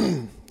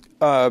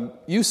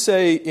 You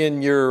say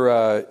in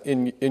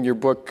your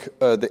book,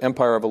 The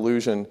Empire of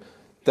Illusion,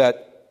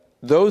 that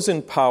those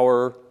in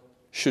power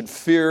should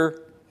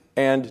fear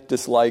and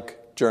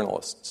dislike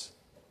journalists.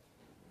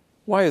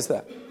 Why is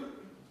that?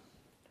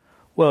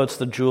 Well, it's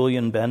the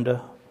Julian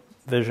Benda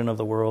vision of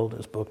the world,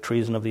 his book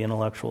Treason of the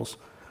Intellectuals,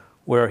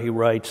 where he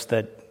writes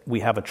that we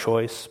have a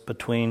choice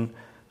between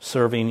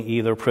serving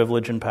either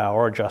privilege and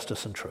power or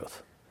justice and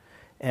truth.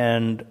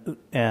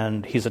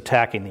 And he's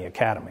attacking the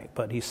academy,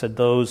 but he said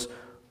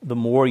the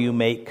more you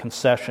make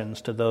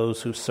concessions to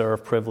those who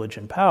serve privilege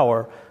and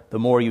power, the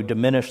more you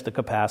diminish the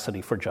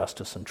capacity for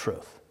justice and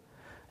truth.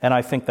 And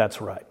I think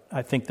that's right.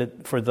 I think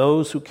that for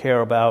those who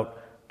care about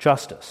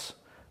justice,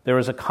 there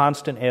is a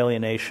constant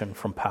alienation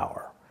from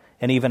power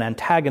and even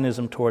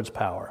antagonism towards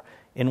power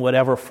in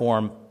whatever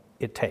form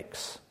it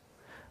takes.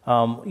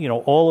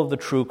 All of the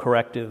true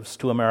correctives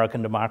to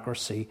American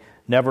democracy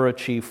never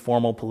achieve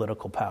formal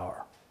political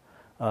power.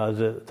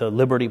 The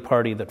Liberty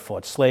Party that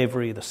fought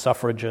slavery, the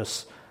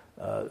suffragists,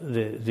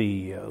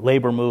 the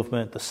labor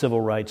movement, the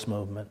civil rights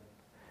movement.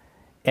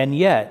 And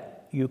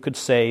yet, you could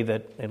say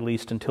that, at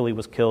least until he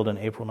was killed in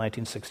April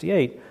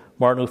 1968,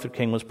 Martin Luther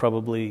King was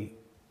probably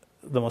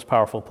the most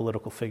powerful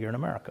political figure in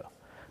America.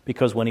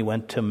 Because when he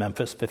went to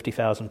Memphis,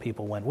 50,000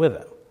 people went with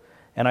him.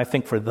 And I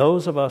think for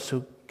those of us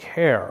who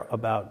care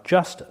about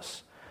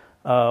justice,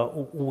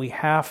 we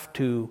have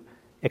to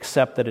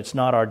accept that it's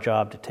not our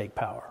job to take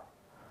power.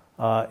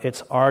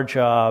 It's our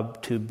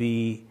job to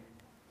be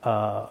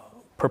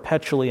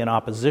perpetually in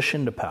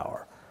opposition to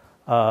power.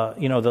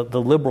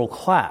 The liberal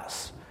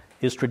class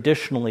is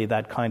traditionally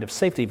that kind of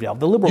safety valve.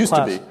 The liberal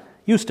class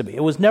used to be.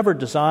 It was never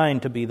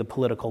designed to be the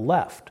political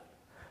left.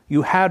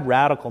 You had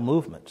radical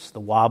movements, the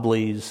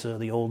Wobblies,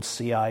 the old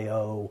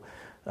CIO,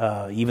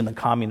 even the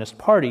Communist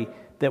Party,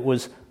 that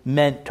was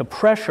meant to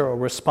pressure a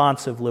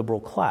responsive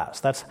liberal class.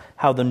 That's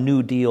how the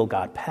New Deal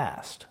got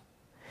passed.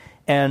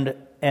 And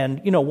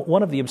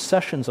one of the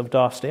obsessions of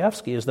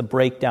Dostoevsky is the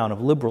breakdown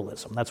of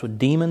liberalism. That's what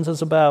Demons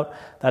is about.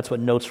 That's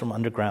what Notes from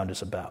Underground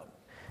is about.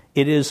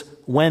 It is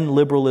when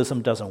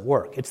liberalism doesn't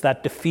work. It's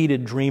that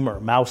defeated dreamer,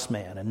 Mouse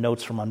Man, in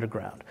Notes from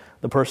Underground,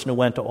 the person who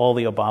went to all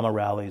the Obama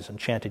rallies and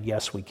chanted,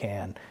 "Yes, we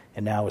can,"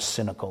 and now is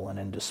cynical and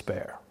in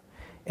despair.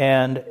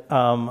 And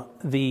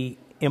the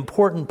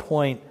important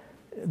point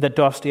that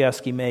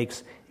Dostoevsky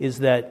makes is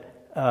that,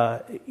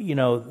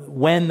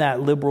 when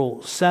that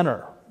liberal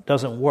center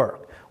doesn't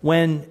work,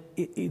 when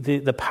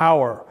the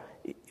power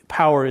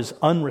is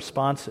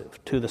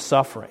unresponsive to the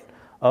suffering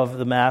of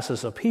the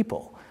masses of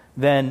people,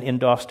 then, in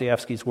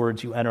Dostoevsky's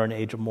words, you enter an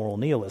age of moral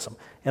nihilism.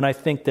 And I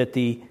think that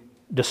the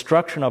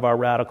destruction of our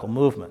radical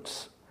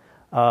movements,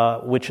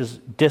 which has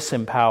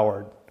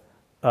disempowered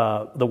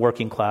the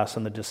working class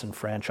and the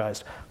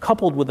disenfranchised,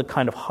 coupled with a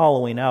kind of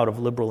hollowing out of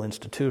liberal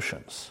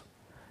institutions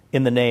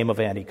in the name of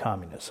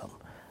anti-communism,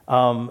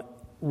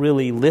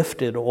 really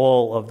lifted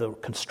all of the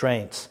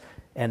constraints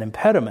and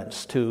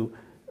impediments to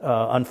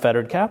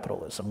unfettered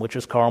capitalism, which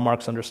is Karl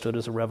Marx understood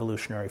as a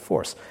revolutionary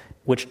force,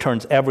 which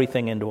turns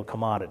everything into a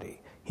commodity.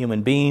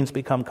 Human beings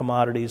become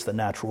commodities, the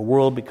natural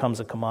world becomes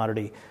a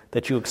commodity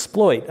that you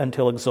exploit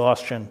until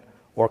exhaustion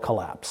or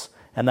collapse.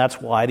 And that's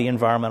why the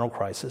environmental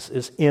crisis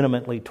is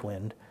intimately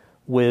twinned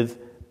with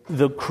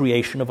the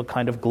creation of a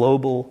kind of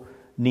global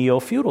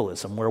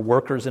neo-feudalism, where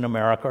workers in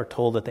America are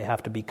told that they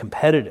have to be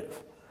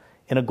competitive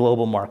in a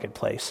global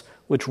marketplace,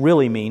 which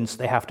really means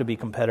they have to be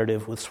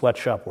competitive with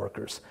sweatshop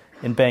workers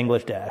in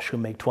Bangladesh who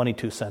make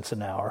 22 cents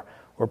an hour,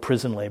 or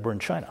prison labor in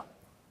China.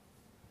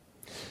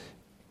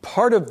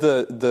 Part of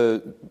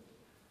the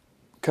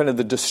kind of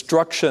the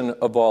destruction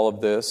of all of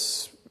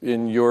this,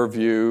 in your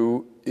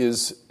view,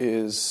 is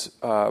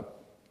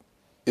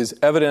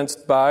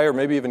evidenced by, or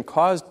maybe even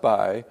caused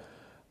by,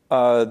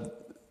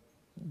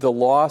 the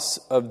loss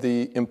of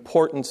the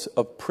importance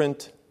of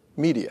print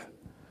media.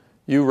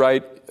 You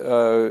write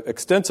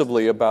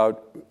extensively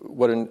about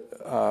what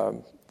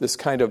this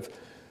kind of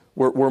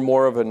we're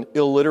more of an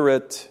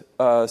illiterate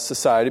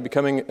society,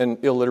 becoming an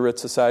illiterate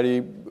society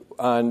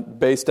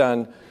based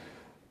on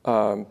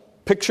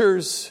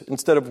pictures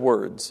instead of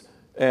words,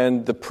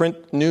 and the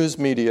print news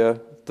media,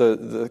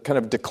 the kind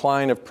of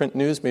decline of print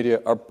news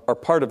media are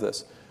part of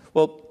this.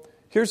 Well,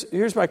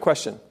 here's my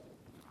question.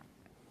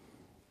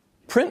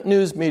 Print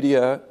news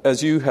media,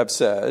 as you have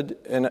said,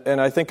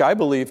 and I think I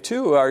believe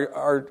too,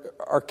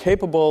 are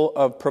capable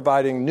of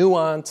providing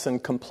nuance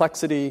and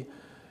complexity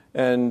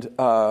and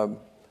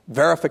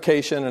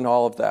verification and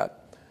all of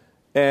that.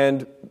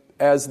 And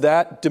as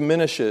that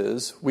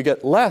diminishes, we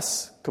get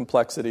less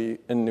complexity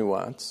and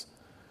nuance.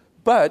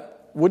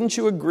 But wouldn't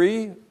you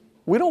agree,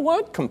 we don't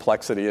want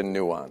complexity and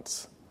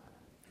nuance?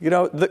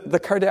 The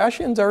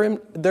Kardashians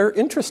they're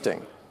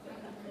interesting.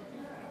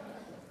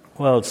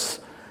 Well, it's,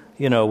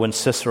 when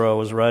Cicero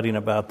was writing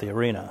about the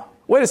arena.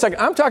 Wait a second,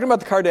 I'm talking about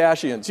the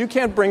Kardashians. You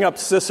can't bring up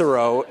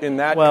Cicero in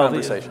that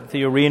conversation.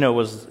 The arena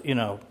was,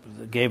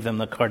 gave them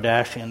the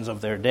Kardashians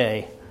of their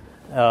day.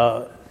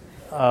 All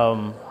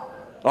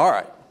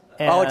right,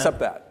 I'll accept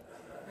that.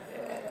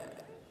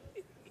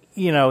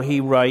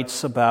 he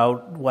writes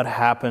about what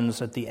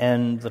happens at the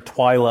end, the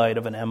twilight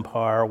of an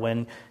empire,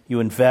 when you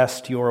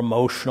invest your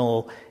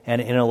emotional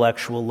and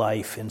intellectual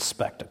life in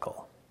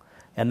spectacle.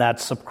 And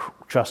that's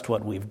just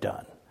what we've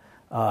done.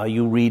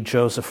 You read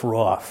Joseph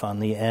Roth on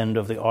the end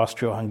of the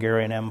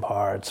Austro-Hungarian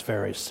Empire, it's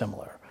very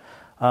similar.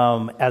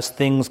 As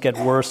things get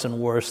worse and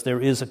worse,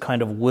 there is a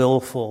kind of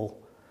willful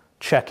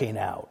checking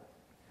out.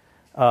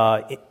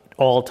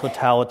 All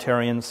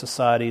totalitarian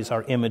societies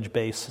are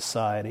image-based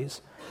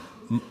societies.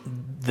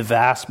 The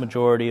vast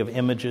majority of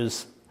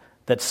images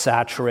that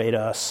saturate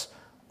us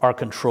are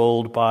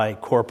controlled by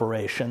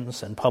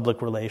corporations and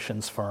public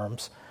relations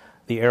firms.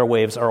 The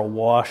airwaves are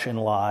awash in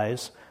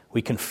lies.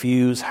 We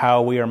confuse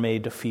how we are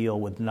made to feel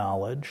with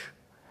knowledge.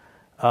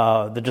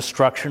 The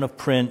destruction of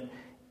print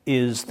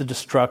is the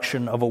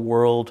destruction of a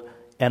world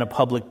and a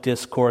public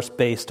discourse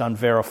based on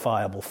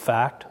verifiable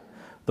fact.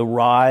 The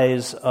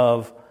rise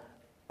of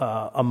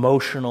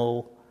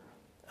emotional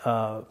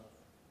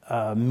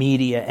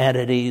media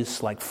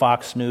entities like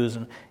Fox News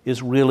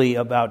is really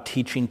about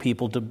teaching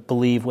people to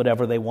believe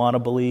whatever they want to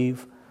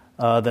believe,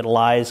 that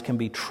lies can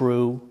be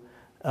true,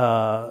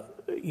 and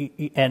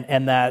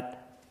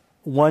that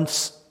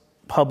once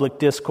public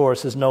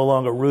discourse is no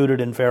longer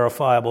rooted in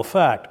verifiable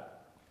fact,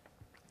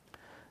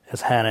 as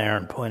Hannah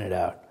Arendt pointed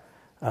out,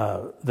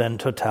 then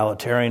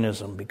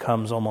totalitarianism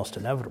becomes almost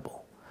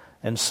inevitable.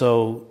 And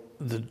so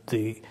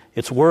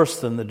it's worse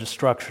than the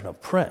destruction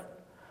of print.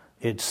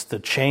 It's the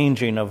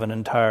changing of an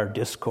entire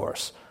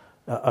discourse,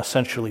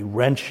 essentially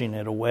wrenching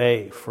it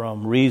away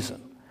from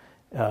reason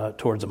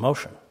towards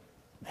emotion.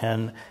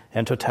 And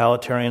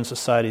totalitarian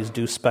societies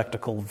do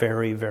spectacle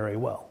very, very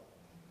well.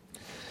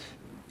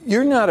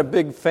 You're not a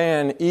big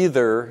fan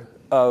either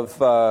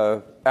of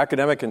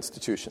academic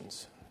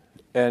institutions.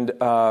 And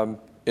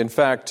in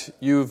fact,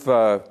 you've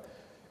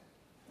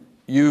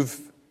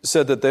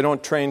said that they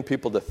don't train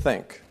people to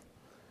think.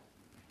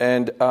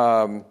 And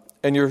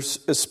you're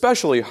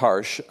especially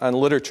harsh on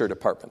literature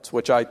departments,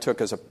 which I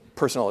took as a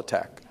personal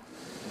attack.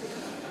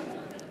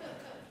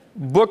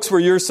 Books were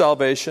your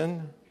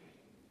salvation,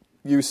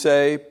 you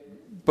say,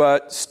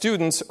 but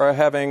students are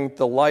having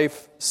the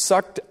life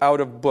sucked out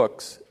of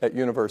books at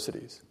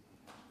universities.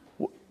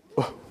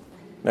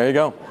 There you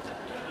go.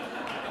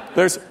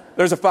 There's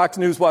a Fox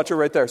News watcher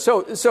right there.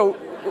 So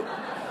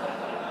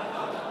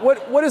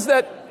what does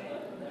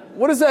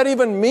that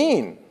even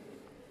mean?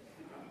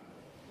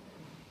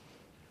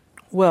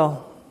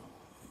 Well,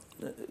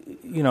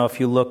 if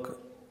you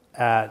look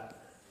at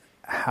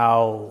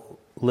how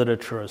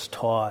literature is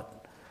taught,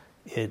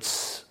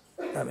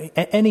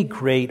 any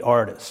great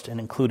artist, and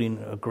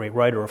including a great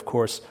writer, of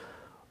course,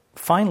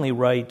 finally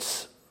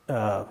writes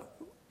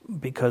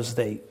because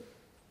they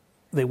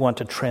want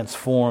to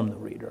transform the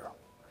reader.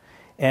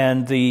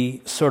 And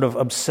the sort of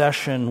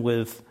obsession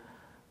with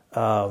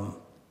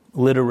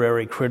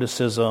literary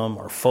criticism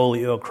or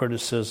folio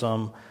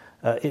criticism,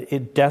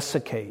 it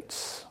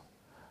desiccates,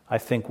 I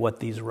think, what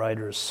these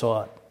writers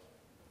sought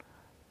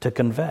to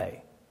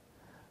convey.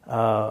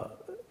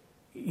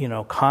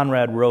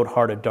 Conrad wrote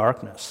Heart of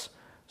Darkness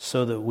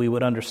so that we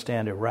would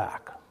understand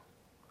Iraq.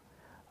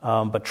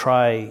 But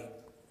try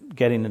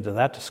getting into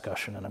that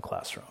discussion in a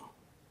classroom.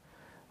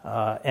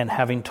 And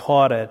having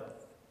taught at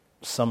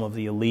some of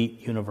the elite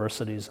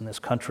universities in this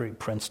country,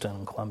 Princeton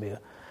and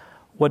Columbia,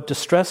 what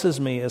distresses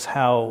me is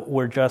how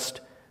we're just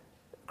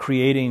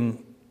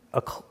creating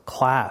a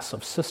class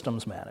of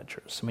systems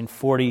managers.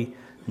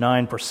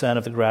 49%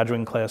 of the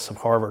graduating class of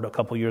Harvard a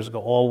couple years ago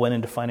all went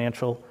into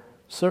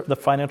the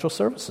financial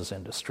services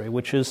industry,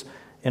 which is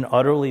an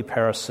utterly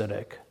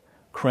parasitic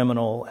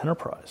criminal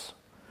enterprise.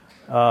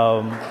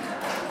 In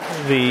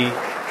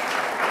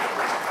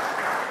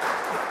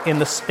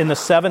the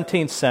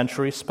 17th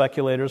century,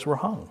 speculators were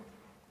hung,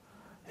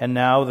 and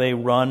now they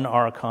run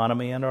our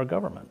economy and our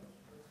government.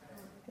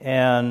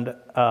 And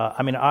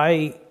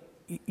I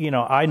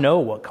know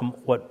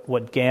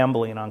what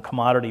gambling on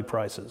commodity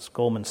prices,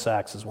 Goldman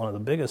Sachs is one of the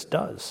biggest,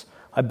 does.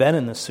 I've been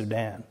in the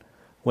Sudan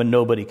when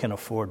nobody can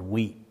afford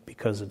wheat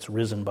because it's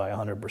risen by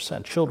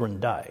 100%. Children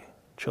die.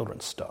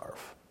 Children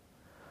starve.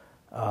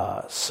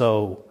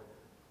 So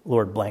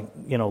Lloyd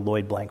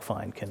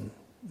Blankfein can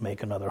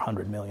make another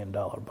 $100 million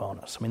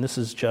bonus. This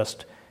is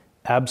just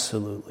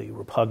absolutely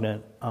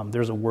repugnant.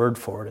 There's a word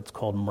for it. It's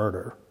called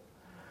murder.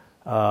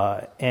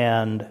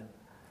 And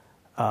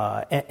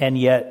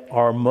yet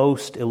our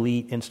most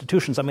elite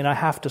institutions, I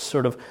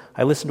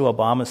listen to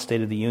Obama's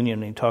State of the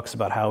Union, and he talks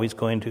about how he's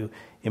going to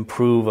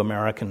improve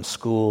American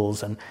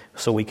schools and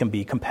so we can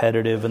be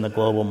competitive in the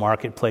global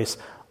marketplace.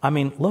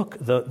 Look,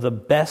 the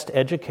best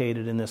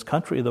educated in this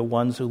country are the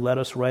ones who led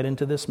us right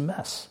into this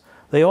mess.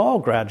 They all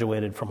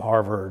graduated from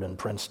Harvard and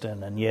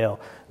Princeton and Yale,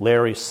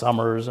 Larry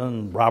Summers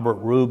and Robert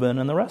Rubin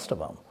and the rest of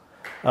them.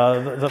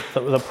 The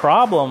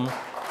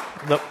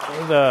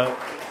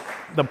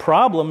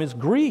problem is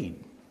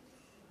greed,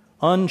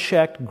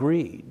 unchecked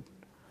greed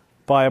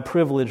by a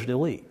privileged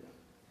elite.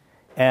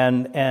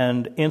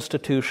 And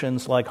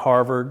institutions like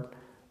Harvard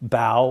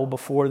bow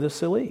before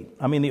this elite.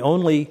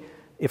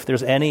 If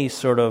there's any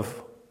sort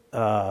of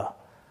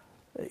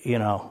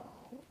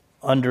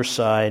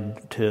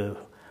underside to,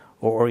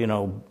 or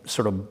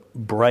sort of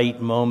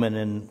bright moment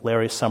in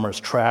Larry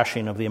Summers'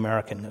 trashing of the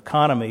American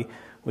economy,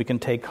 we can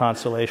take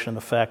consolation in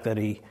the fact that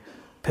he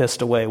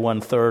pissed away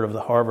 1/3 of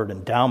the Harvard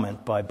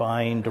endowment by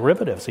buying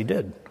derivatives. He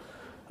did.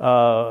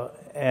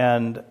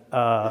 And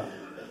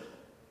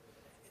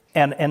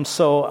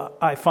so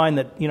I find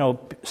that,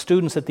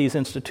 students at these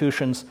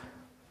institutions,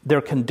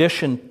 they're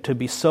conditioned to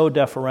be so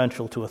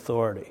deferential to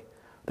authority.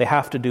 They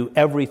have to do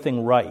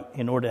everything right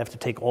in order to have to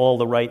take all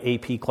the right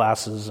AP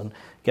classes and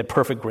get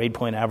perfect grade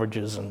point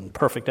averages and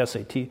perfect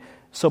SAT.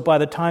 So by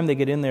the time they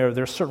get in there,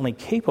 they're certainly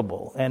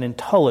capable and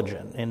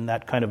intelligent in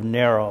that kind of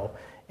narrow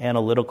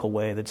analytical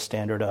way that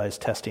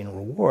standardized testing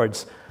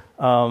rewards.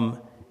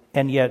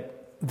 And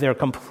yet they're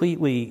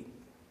completely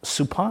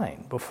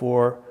supine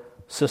before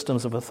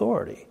systems of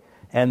authority.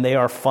 And they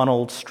are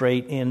funneled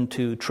straight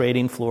into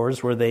trading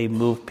floors where they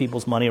move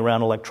people's money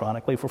around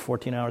electronically for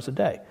 14 hours a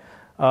day.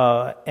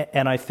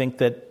 And I think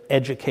that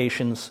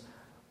education's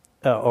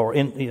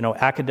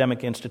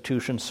academic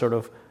institutions' sort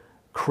of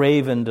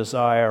craven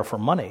desire for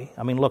money.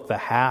 I mean, look, the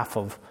half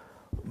of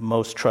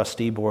most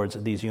trustee boards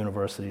at these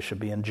universities should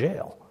be in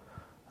jail.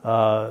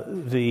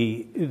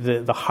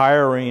 The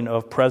hiring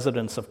of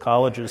presidents of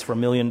colleges for $1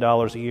 million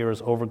a year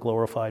as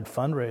overglorified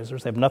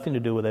fundraisers. They have nothing to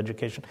do with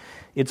education.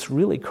 It's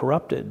really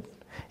corrupted.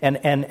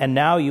 And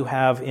now you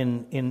have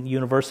in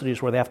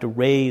universities where they have to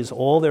raise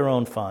all their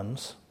own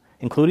funds,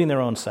 including their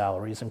own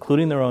salaries,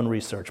 including their own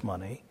research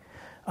money,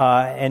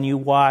 and you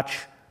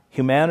watch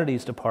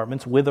humanities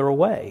departments wither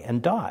away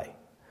and die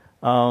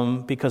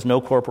because no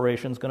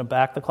corporation is going to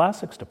back the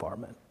classics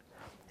department.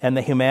 And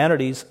the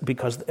humanities,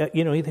 because the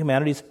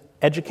humanities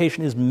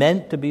education is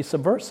meant to be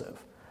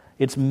subversive.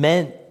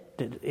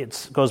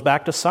 It goes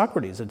back to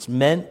Socrates. It's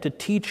meant to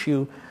teach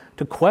you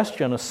to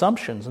question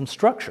assumptions and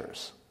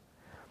structures.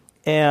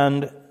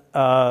 And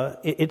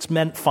it's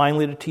meant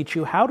finally to teach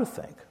you how to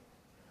think.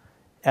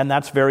 And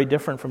that's very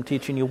different from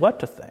teaching you what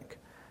to think.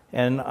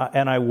 And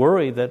I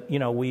worry that,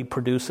 we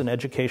produce an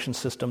education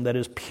system that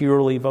is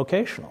purely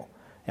vocational,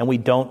 and we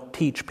don't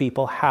teach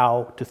people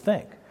how to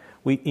think.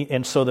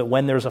 And so that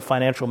when there's a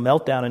financial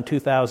meltdown in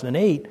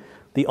 2008,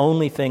 the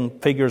only thing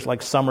figures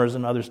like Summers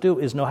and others do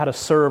is know how to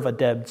serve a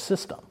dead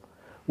system,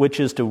 which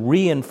is to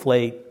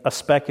reinflate a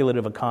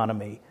speculative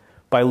economy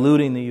by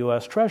looting the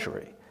U.S.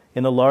 Treasury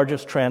in the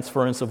largest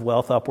transference of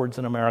wealth upwards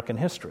in American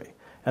history.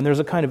 And there's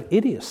a kind of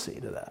idiocy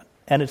to that.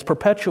 And it's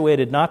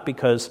perpetuated not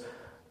because,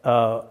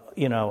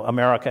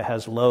 America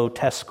has low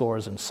test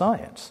scores in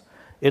science.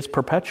 It's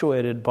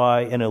perpetuated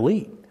by an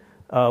elite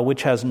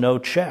which has no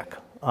check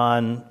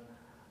on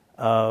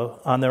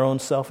their own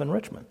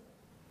self-enrichment.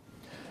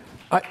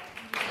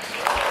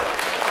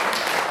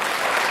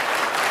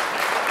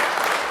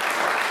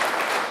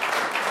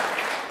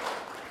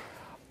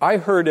 I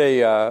heard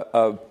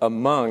a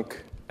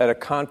monk at a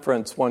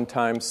conference one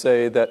time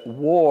say that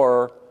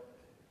war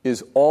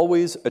is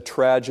always a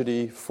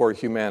tragedy for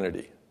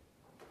humanity.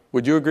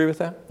 Would you agree with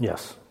that?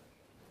 Yes.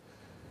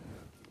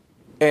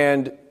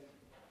 And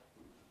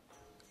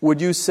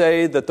would you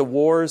say that the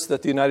wars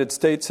that the United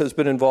States has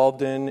been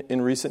involved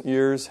in recent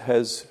years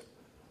has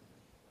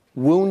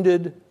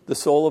wounded the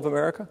soul of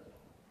America?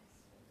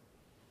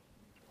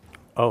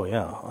 Oh,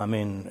 yeah. I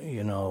mean,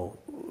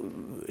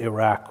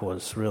 Iraq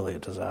was really a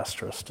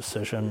disastrous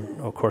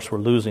decision. Of course, we're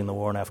losing the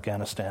war in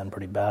Afghanistan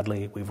pretty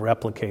badly. We've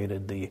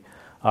replicated the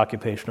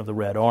occupation of the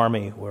Red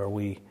Army, where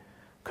we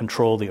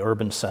control the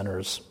urban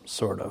centers,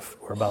 sort of,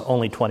 where about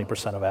only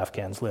 20% of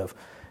Afghans live,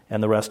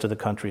 and the rest of the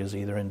country is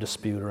either in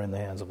dispute or in the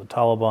hands of the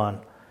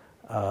Taliban.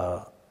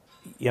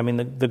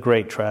 The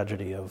great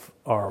tragedy of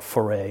our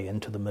foray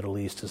into the Middle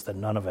East is that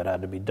none of it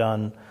had to be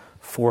done.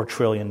 $4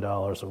 trillion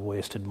of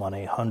wasted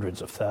money,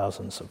 hundreds of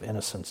thousands of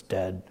innocents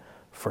dead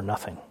for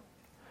nothing.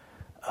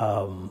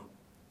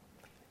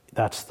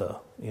 That's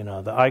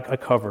I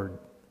covered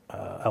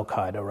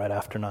Al-Qaeda right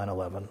after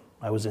 9/11.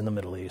 I was in the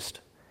Middle East.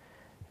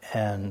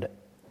 And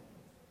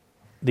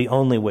the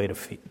only way to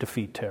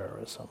defeat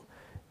terrorism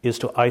is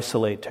to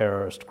isolate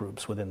terrorist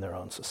groups within their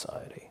own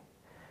society.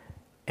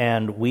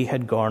 And we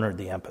had garnered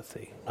the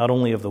empathy, not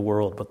only of the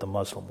world, but the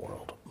Muslim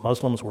world.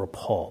 Muslims were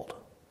appalled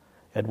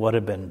at what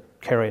had been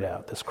carried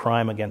out, this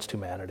crime against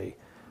humanity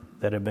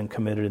that had been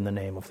committed in the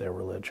name of their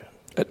religion.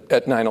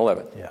 At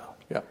 9/11?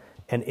 Yeah.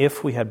 And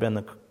if we had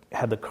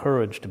had the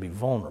courage to be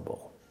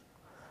vulnerable,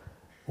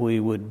 we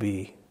would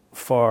be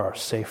far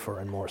safer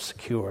and more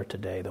secure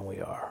today than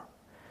we are.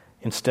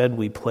 Instead,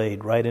 we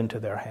played right into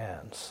their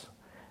hands,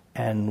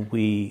 and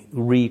we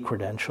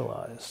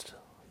re-credentialized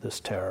this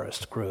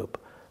terrorist group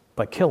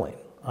by killing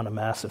on a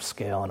massive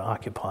scale and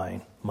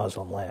occupying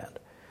Muslim land,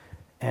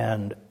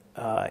 and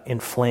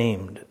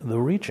inflamed the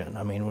region.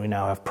 I mean, we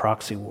now have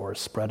proxy wars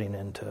spreading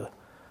into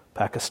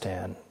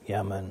Pakistan,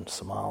 Yemen,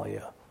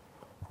 Somalia,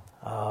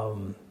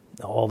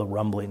 all the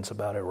rumblings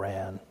about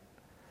Iran.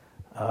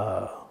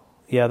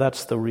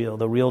 That's the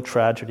real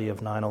tragedy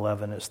of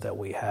 9/11 is that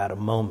we had a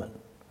moment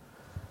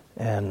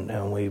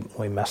and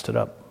we messed it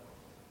up.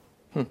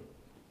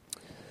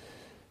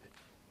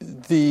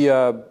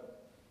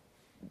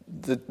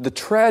 the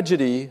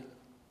tragedy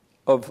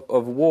of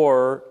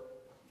war,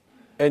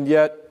 and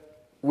yet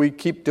we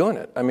keep doing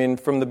it. I mean,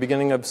 from the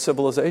beginning of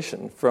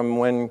civilization, from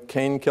when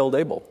Cain killed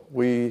Abel,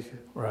 we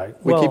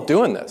keep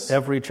doing this.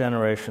 Every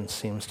generation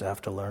seems to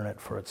have to learn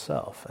it for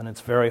itself, and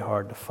it's very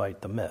hard to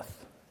fight the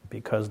myth,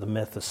 because the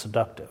myth is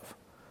seductive.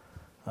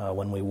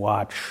 When we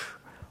watch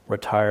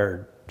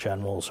retired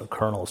generals or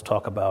colonels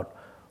talk about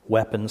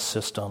weapons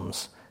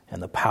systems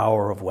and the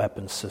power of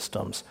weapons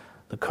systems,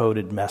 the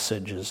coded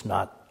message is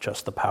not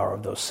just the power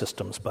of those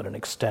systems, but an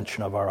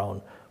extension of our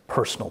own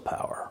personal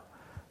power.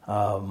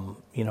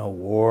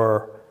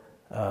 War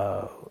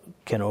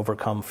can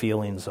overcome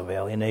feelings of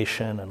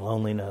alienation and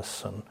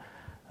loneliness and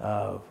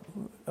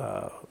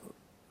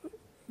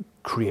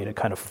create a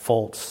kind of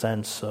false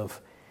sense of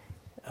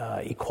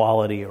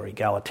equality or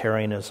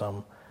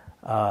egalitarianism.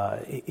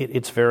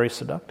 It's very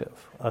seductive,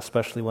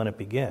 especially when it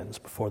begins,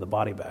 before the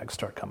body bags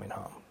start coming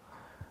home.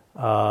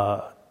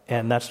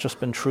 And that's just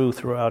been true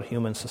throughout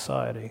human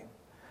society,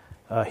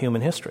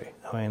 human history.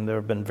 I mean, there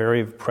have been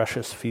very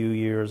precious few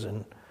years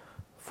in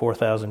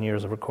 4,000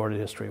 years of recorded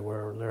history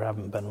where there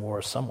haven't been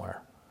wars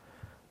somewhere.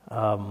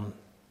 But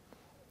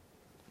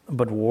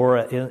war,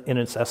 in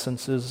its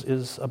essence,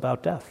 is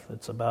about death.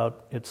 It's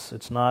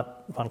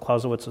not, von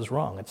Clausewitz is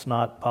wrong, it's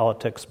not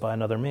politics by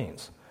another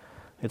means.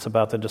 It's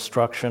about the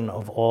destruction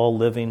of all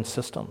living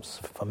systems,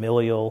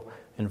 familial,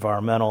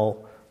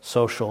 environmental,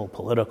 social,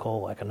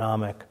 political,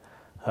 economic.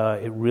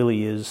 It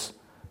really is,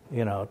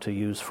 to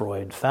use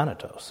Freud,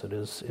 thanatos. It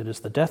is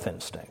the death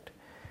instinct.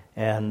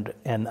 And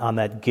on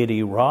that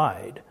giddy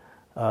ride,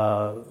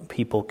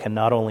 people can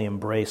not only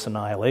embrace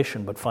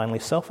annihilation, but finally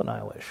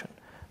self-annihilation.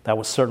 That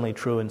was certainly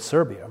true in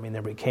Serbia. I mean,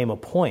 there became a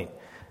point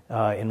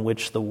in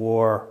which the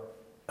war,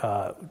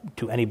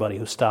 to anybody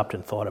who stopped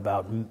and thought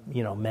about,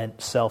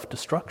 meant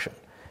self-destruction,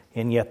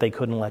 and yet they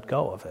couldn't let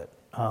go of it.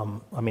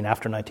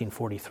 After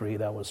 1943,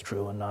 that was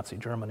true in Nazi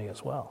Germany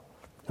as well.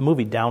 The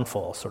movie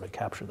Downfall sort of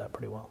captured that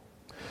pretty well.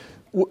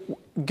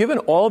 Given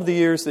all of the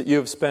years that you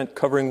have spent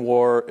covering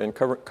war and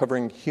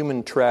covering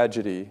human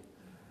tragedy,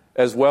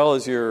 as well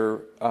as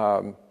your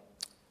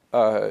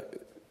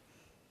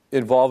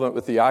involvement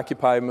with the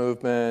Occupy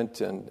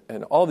movement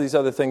and all these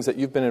other things that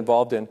you've been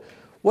involved in,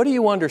 what do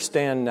you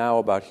understand now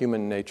about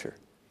human nature?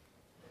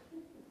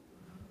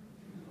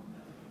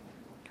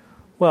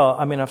 Well,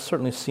 I've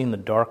certainly seen the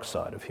dark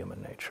side of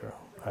human nature.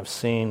 I've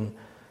seen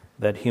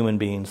that human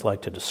beings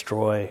like to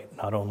destroy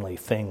not only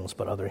things,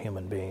 but other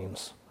human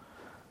beings.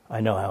 I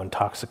know how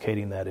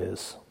intoxicating that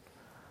is.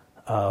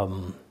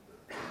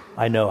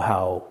 I know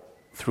how,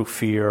 through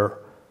fear,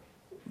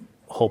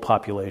 whole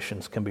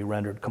populations can be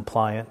rendered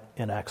compliant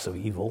in acts of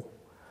evil.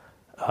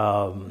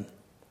 I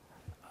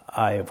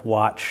have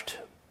watched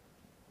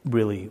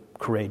really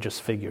courageous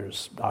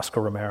figures,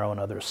 Oscar Romero and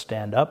others,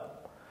 stand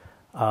up,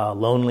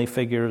 lonely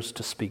figures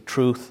to speak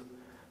truth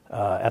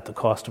at the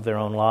cost of their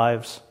own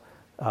lives.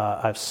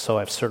 I've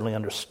certainly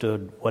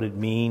understood what it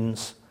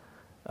means,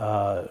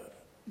 to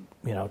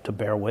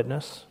bear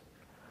witness.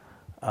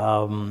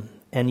 And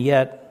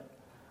yet,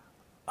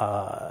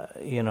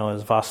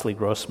 as Vasily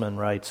Grossman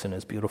writes in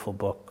his beautiful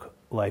book,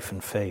 Life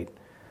and Fate,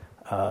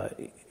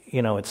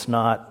 it's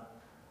not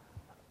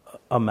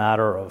a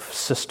matter of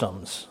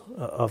systems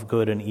of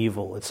good and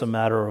evil. It's a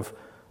matter of,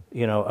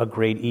 a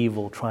great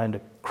evil trying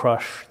to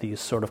crush these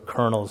sort of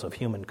kernels of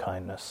human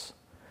kindness.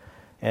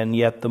 And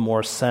yet the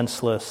more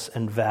senseless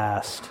and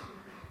vast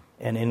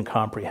and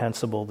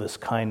incomprehensible this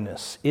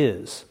kindness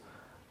is,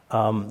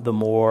 the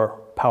more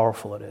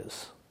powerful it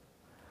is.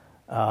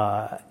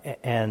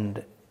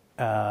 And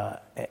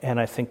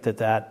I think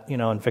that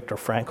and Viktor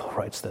Frankl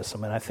writes this,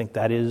 I think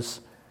that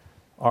is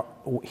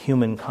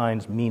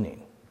humankind's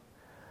meaning.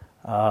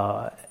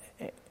 I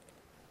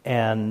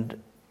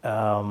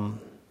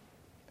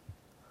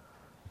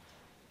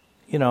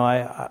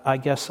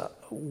guess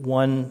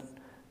one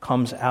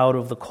comes out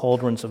of the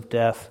cauldrons of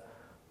death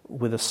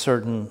with a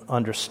certain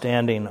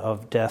understanding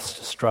of death's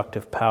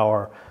destructive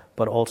power,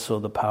 but also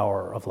the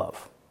power of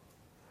love.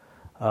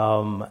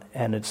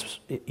 And it's,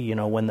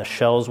 when the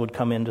shells would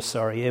come into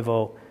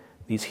Sarajevo,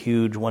 these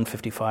huge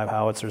 155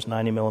 howitzers,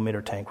 90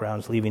 millimeter tank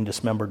rounds, leaving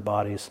dismembered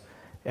bodies,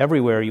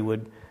 everywhere you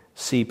would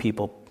see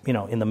people,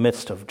 in the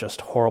midst of just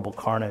horrible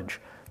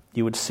carnage,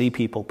 you would see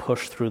people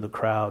push through the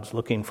crowds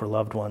looking for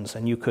loved ones,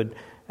 and you could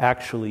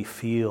actually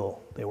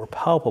feel, they were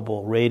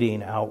palpable,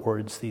 radiating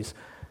outwards, these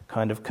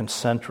kind of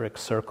concentric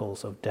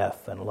circles of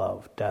death and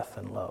love, death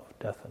and love,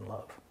 death and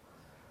love.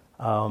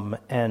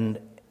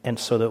 And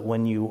so that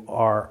when you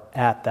are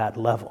at that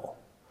level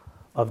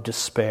of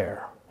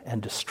despair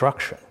and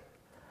destruction,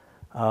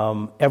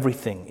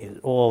 everything,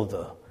 all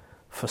the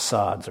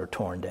facades are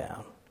torn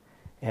down.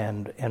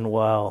 And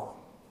while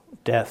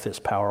death is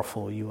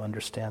powerful, you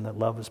understand that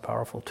love is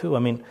powerful too.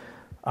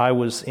 I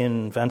was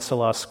in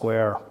Wenceslas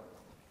Square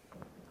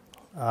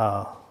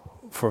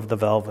for the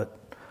Velvet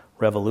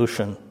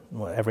Revolution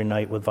every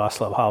night with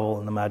Václav Havel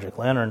and the Magic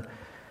Lantern,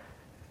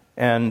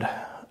 and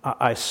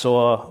I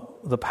saw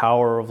the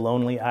power of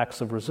lonely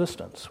acts of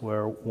resistance,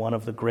 where one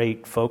of the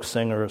great folk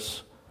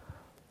singers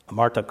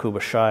Marta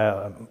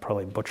Kubashaya, I'm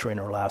probably butchering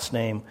her last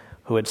name,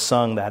 who had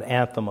sung that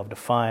anthem of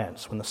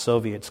defiance when the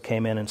Soviets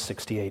came in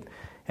 1968.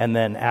 And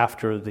then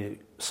after the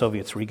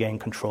Soviets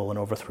regained control and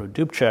overthrew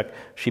Dubček,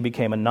 she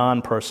became a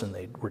non-person.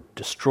 They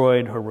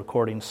destroyed her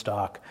recording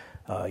stock.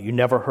 You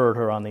never heard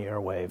her on the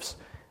airwaves.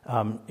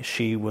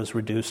 She was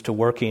reduced to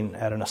working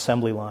at an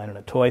assembly line in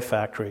a toy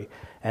factory.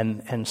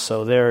 And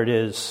so there it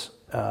is,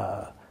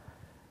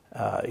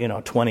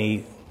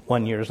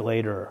 21 years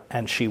later,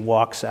 and she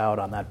walks out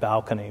on that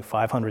balcony,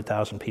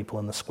 500,000 people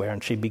in the square,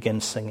 and she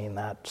begins singing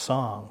that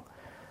song.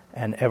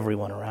 And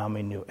everyone around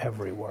me knew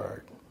every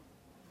word.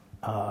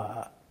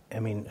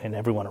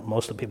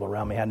 Most of the people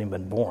around me hadn't even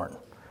been born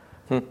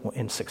in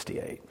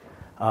 1968.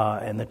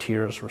 And the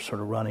tears were sort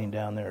of running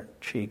down their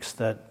cheeks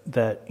that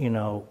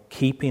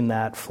keeping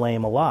that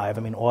flame alive.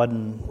 I mean,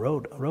 Auden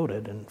wrote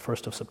it in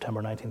 1st of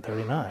September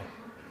 1939.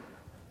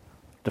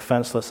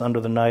 Defenseless under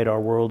the night, our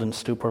world in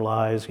stupor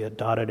lies, yet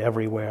dotted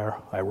everywhere,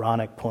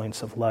 ironic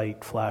points of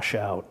light flash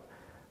out,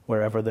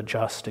 wherever the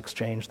just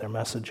exchange their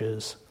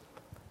messages.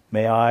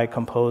 May I,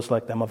 composed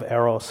like them of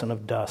eros and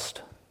of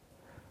dust,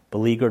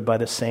 beleaguered by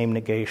the same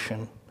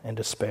negation and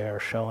despair,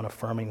 show an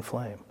affirming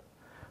flame.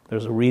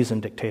 There's a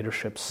reason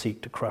dictatorships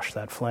seek to crush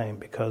that flame,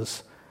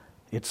 because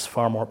it's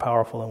far more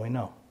powerful than we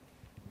know.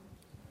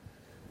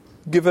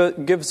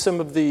 Give some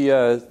of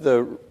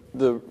the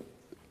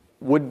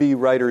would-be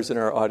writers in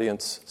our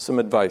audience some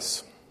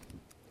advice.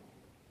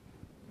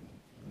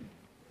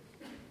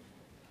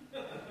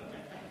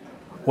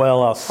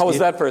 Well, how was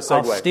that for a segue?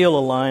 I'll steal a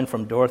line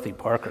from Dorothy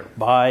Parker.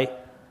 Buy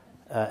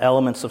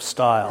Elements of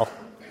Style,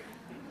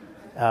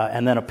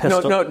 and then a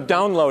pistol. No,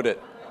 download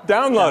it.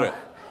 Download it.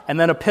 And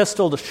then a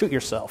pistol to shoot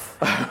yourself.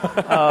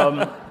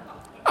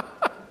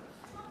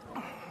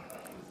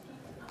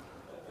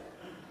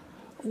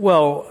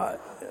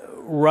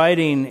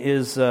 Writing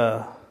is,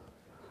 for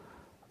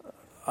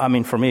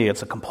me,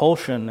 it's a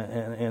compulsion,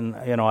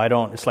 and I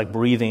don't. It's like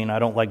breathing. I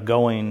don't like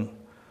going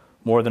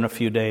more than a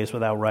few days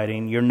without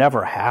writing. You're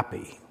never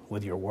happy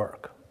with your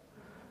work.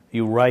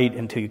 You write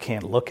until you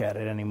can't look at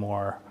it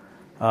anymore.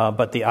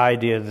 But the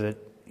idea that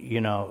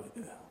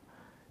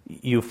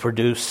you've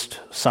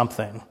produced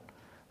something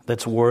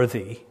that's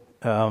worthy.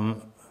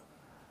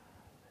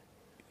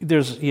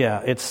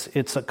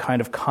 It's a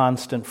kind of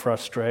constant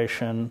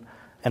frustration,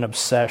 an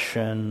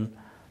obsession.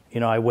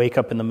 I wake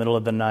up in the middle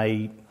of the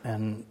night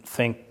and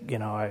think,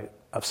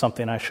 of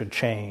something I should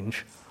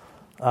change,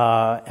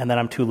 and then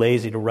I'm too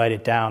lazy to write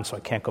it down, so I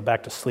can't go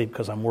back to sleep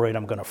because I'm worried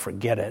I'm going to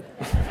forget it.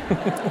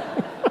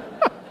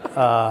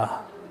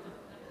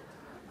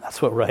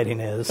 That's what writing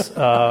is.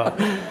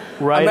 Writing,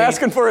 I'm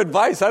asking for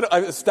advice.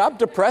 Stop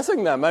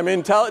depressing them.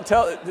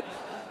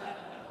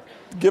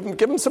 Give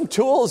them some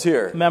tools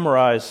here.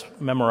 Memorize.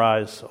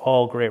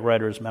 All great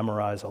writers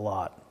memorize a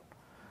lot.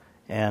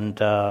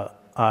 And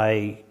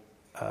I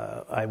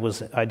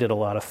did a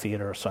lot of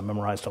theater, so I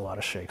memorized a lot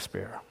of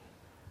Shakespeare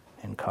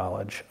in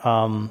college.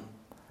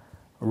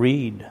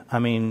 Read.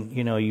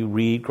 You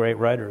read great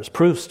writers.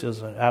 Proust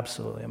is an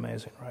absolutely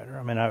amazing writer.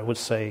 I would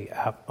say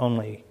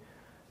only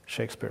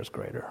Shakespeare's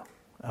greater.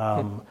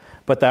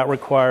 But that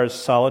requires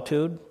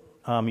solitude.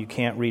 You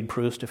can't read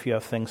Proust if you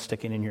have things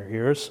sticking in your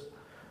ears.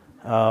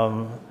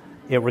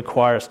 It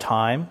requires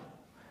time.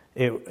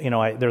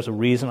 There's a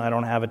reason I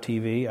don't have a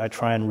TV. I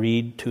try and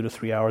read 2 to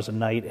 3 hours a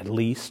night at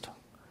least.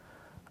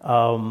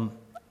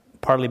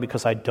 Partly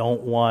because I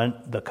don't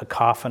want the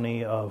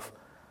cacophony of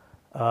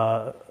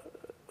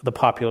the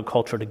popular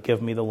culture to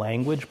give me the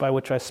language by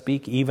which I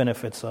speak, even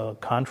if it's a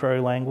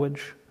contrary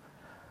language.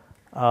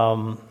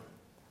 All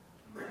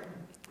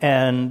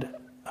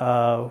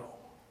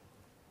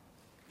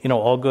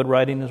good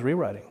writing is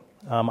rewriting.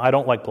 I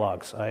don't like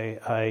blogs.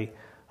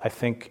 I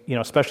think,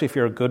 especially if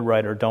you're a good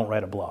writer, don't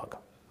write a blog.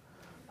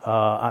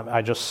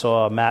 I just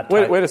saw Matt...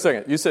 Wait a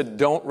second. You said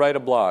don't write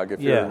a blog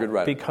if you're a good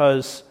writer.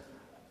 Because,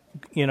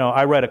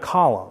 I write a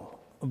column,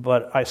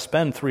 but I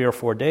spend 3 or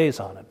 4 days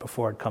on it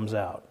before it comes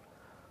out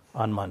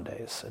on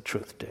Mondays at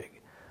Truthdig.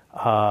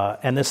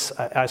 And this,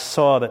 I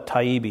saw that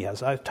Taibbi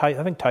has... I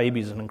think Taibbi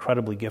is an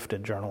incredibly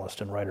gifted journalist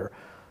and writer,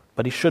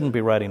 but he shouldn't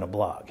be writing a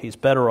blog. He's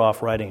better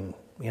off writing,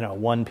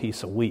 one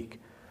piece a week.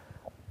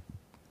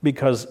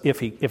 Because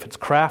if it's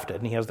crafted,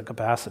 and he has the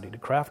capacity to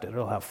craft it,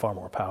 it'll have far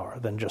more power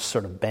than just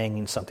sort of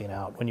banging something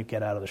out when you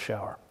get out of the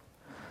shower.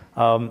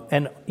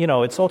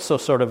 It's also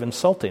sort of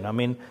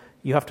insulting.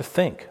 You have to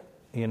think.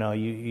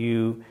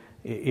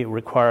 It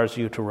requires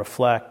you to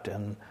reflect,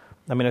 and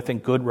I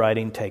think good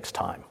writing takes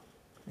time,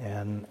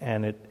 and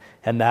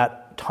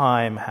that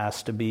time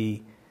has to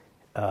be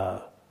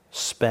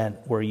spent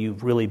where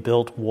you've really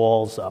built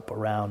walls up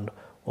around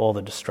all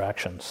the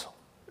distractions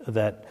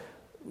that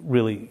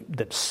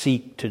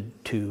seek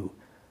to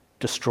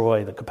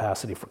destroy the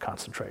capacity for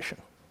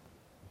concentration.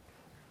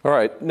 All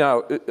right.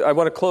 Now, I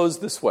want to close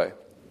this way.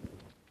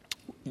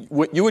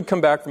 You would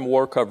come back from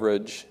war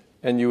coverage,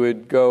 and you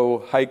would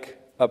go hike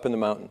up in the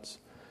mountains.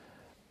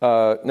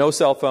 No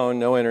cell phone,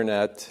 no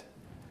internet.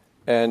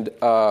 And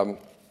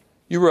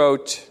you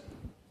wrote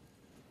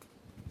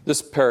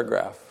this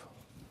paragraph.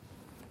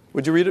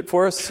 Would you read it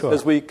for us Sure.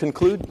 as we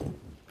conclude?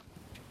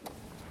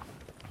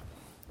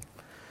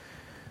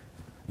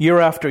 Year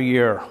after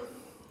year,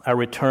 I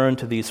return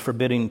to these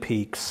forbidding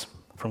peaks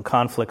from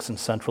conflicts in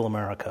Central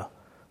America,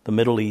 the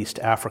Middle East,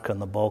 Africa,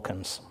 and the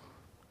Balkans.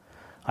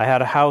 I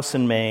had a house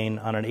in Maine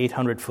on an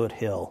 800-foot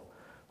hill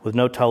with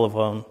no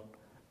television,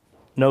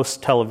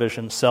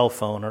 cell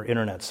phone, or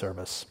internet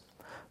service.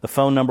 The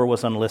phone number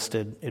was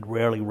unlisted. It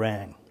rarely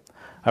rang.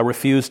 I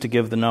refused to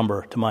give the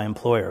number to my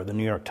employer, the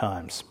New York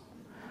Times.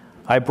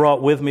 I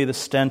brought with me the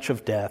stench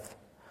of death,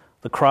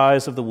 the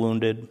cries of the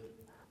wounded,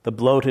 the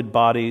bloated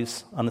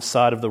bodies on the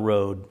side of the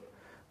road,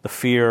 the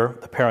fear,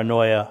 the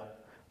paranoia,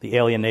 the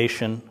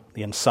alienation,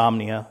 the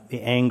insomnia,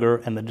 the anger,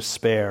 and the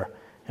despair,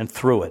 and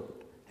threw it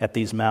at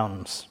these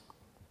mountains.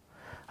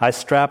 I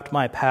strapped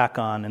my pack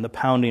on in the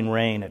pounding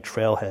rain at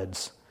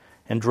trailheads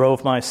and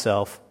drove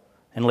myself,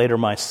 and later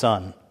my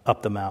son,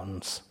 up the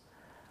mountains.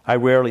 I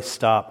rarely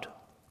stopped.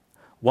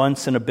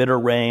 Once in a bitter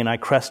rain, I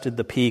crested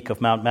the peak of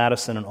Mount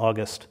Madison in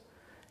August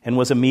and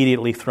was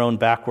immediately thrown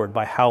backward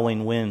by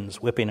howling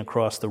winds whipping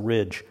across the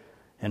ridge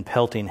and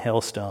pelting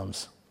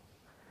hailstones.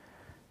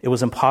 It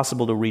was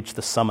impossible to reach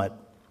the summit.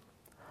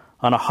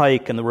 On a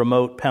hike in the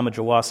remote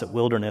Pemigewasset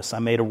wilderness, I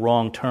made a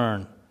wrong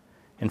turn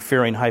and,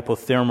 fearing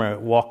hypothermia,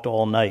 walked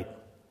all night.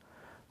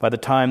 By the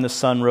time the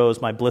sun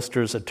rose, my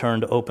blisters had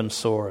turned to open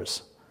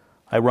sores.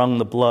 I wrung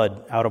the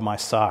blood out of my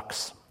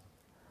socks.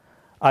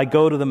 I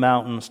go to the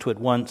mountains to at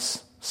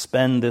once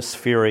spend this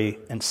fury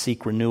and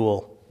seek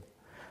renewal,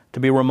 to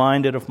be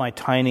reminded of my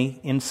tiny,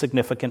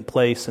 insignificant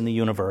place in the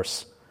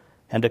universe,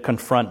 and to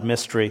confront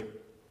mystery.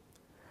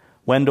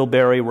 Wendell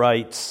Berry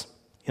writes,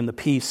 in The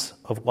Peace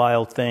of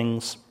Wild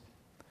Things,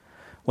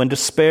 "When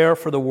despair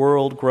for the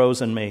world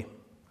grows in me,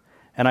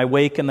 and I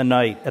wake in the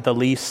night at the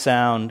least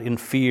sound in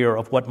fear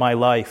of what my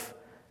life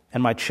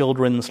and my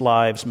children's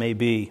lives may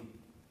be,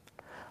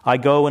 I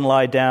go and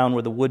lie down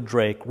where the wood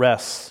drake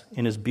rests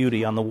in his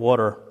beauty on the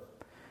water,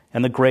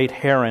 and the great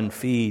heron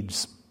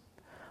feeds.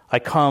 I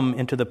come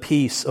into the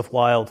peace of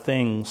wild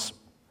things,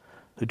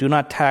 who do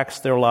not tax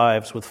their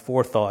lives with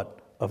forethought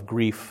of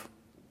grief.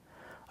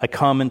 I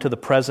come into the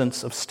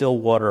presence of still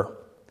water,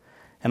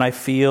 and I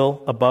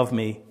feel above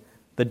me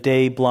the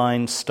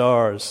day-blind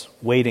stars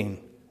waiting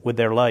with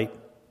their light.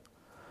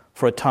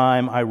 For a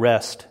time I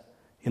rest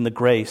in the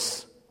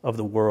grace of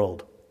the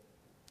world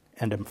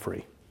and am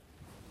free."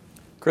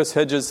 Chris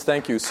Hedges,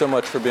 thank you so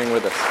much for being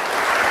with us.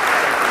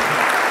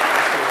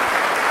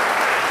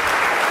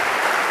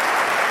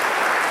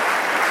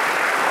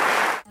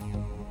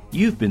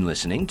 You've been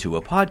listening to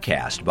a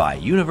podcast by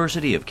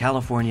University of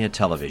California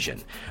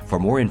Television. For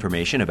more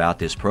information about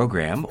this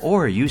program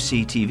or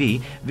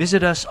UCTV,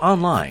 visit us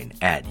online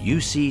at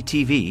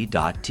uctv.tv.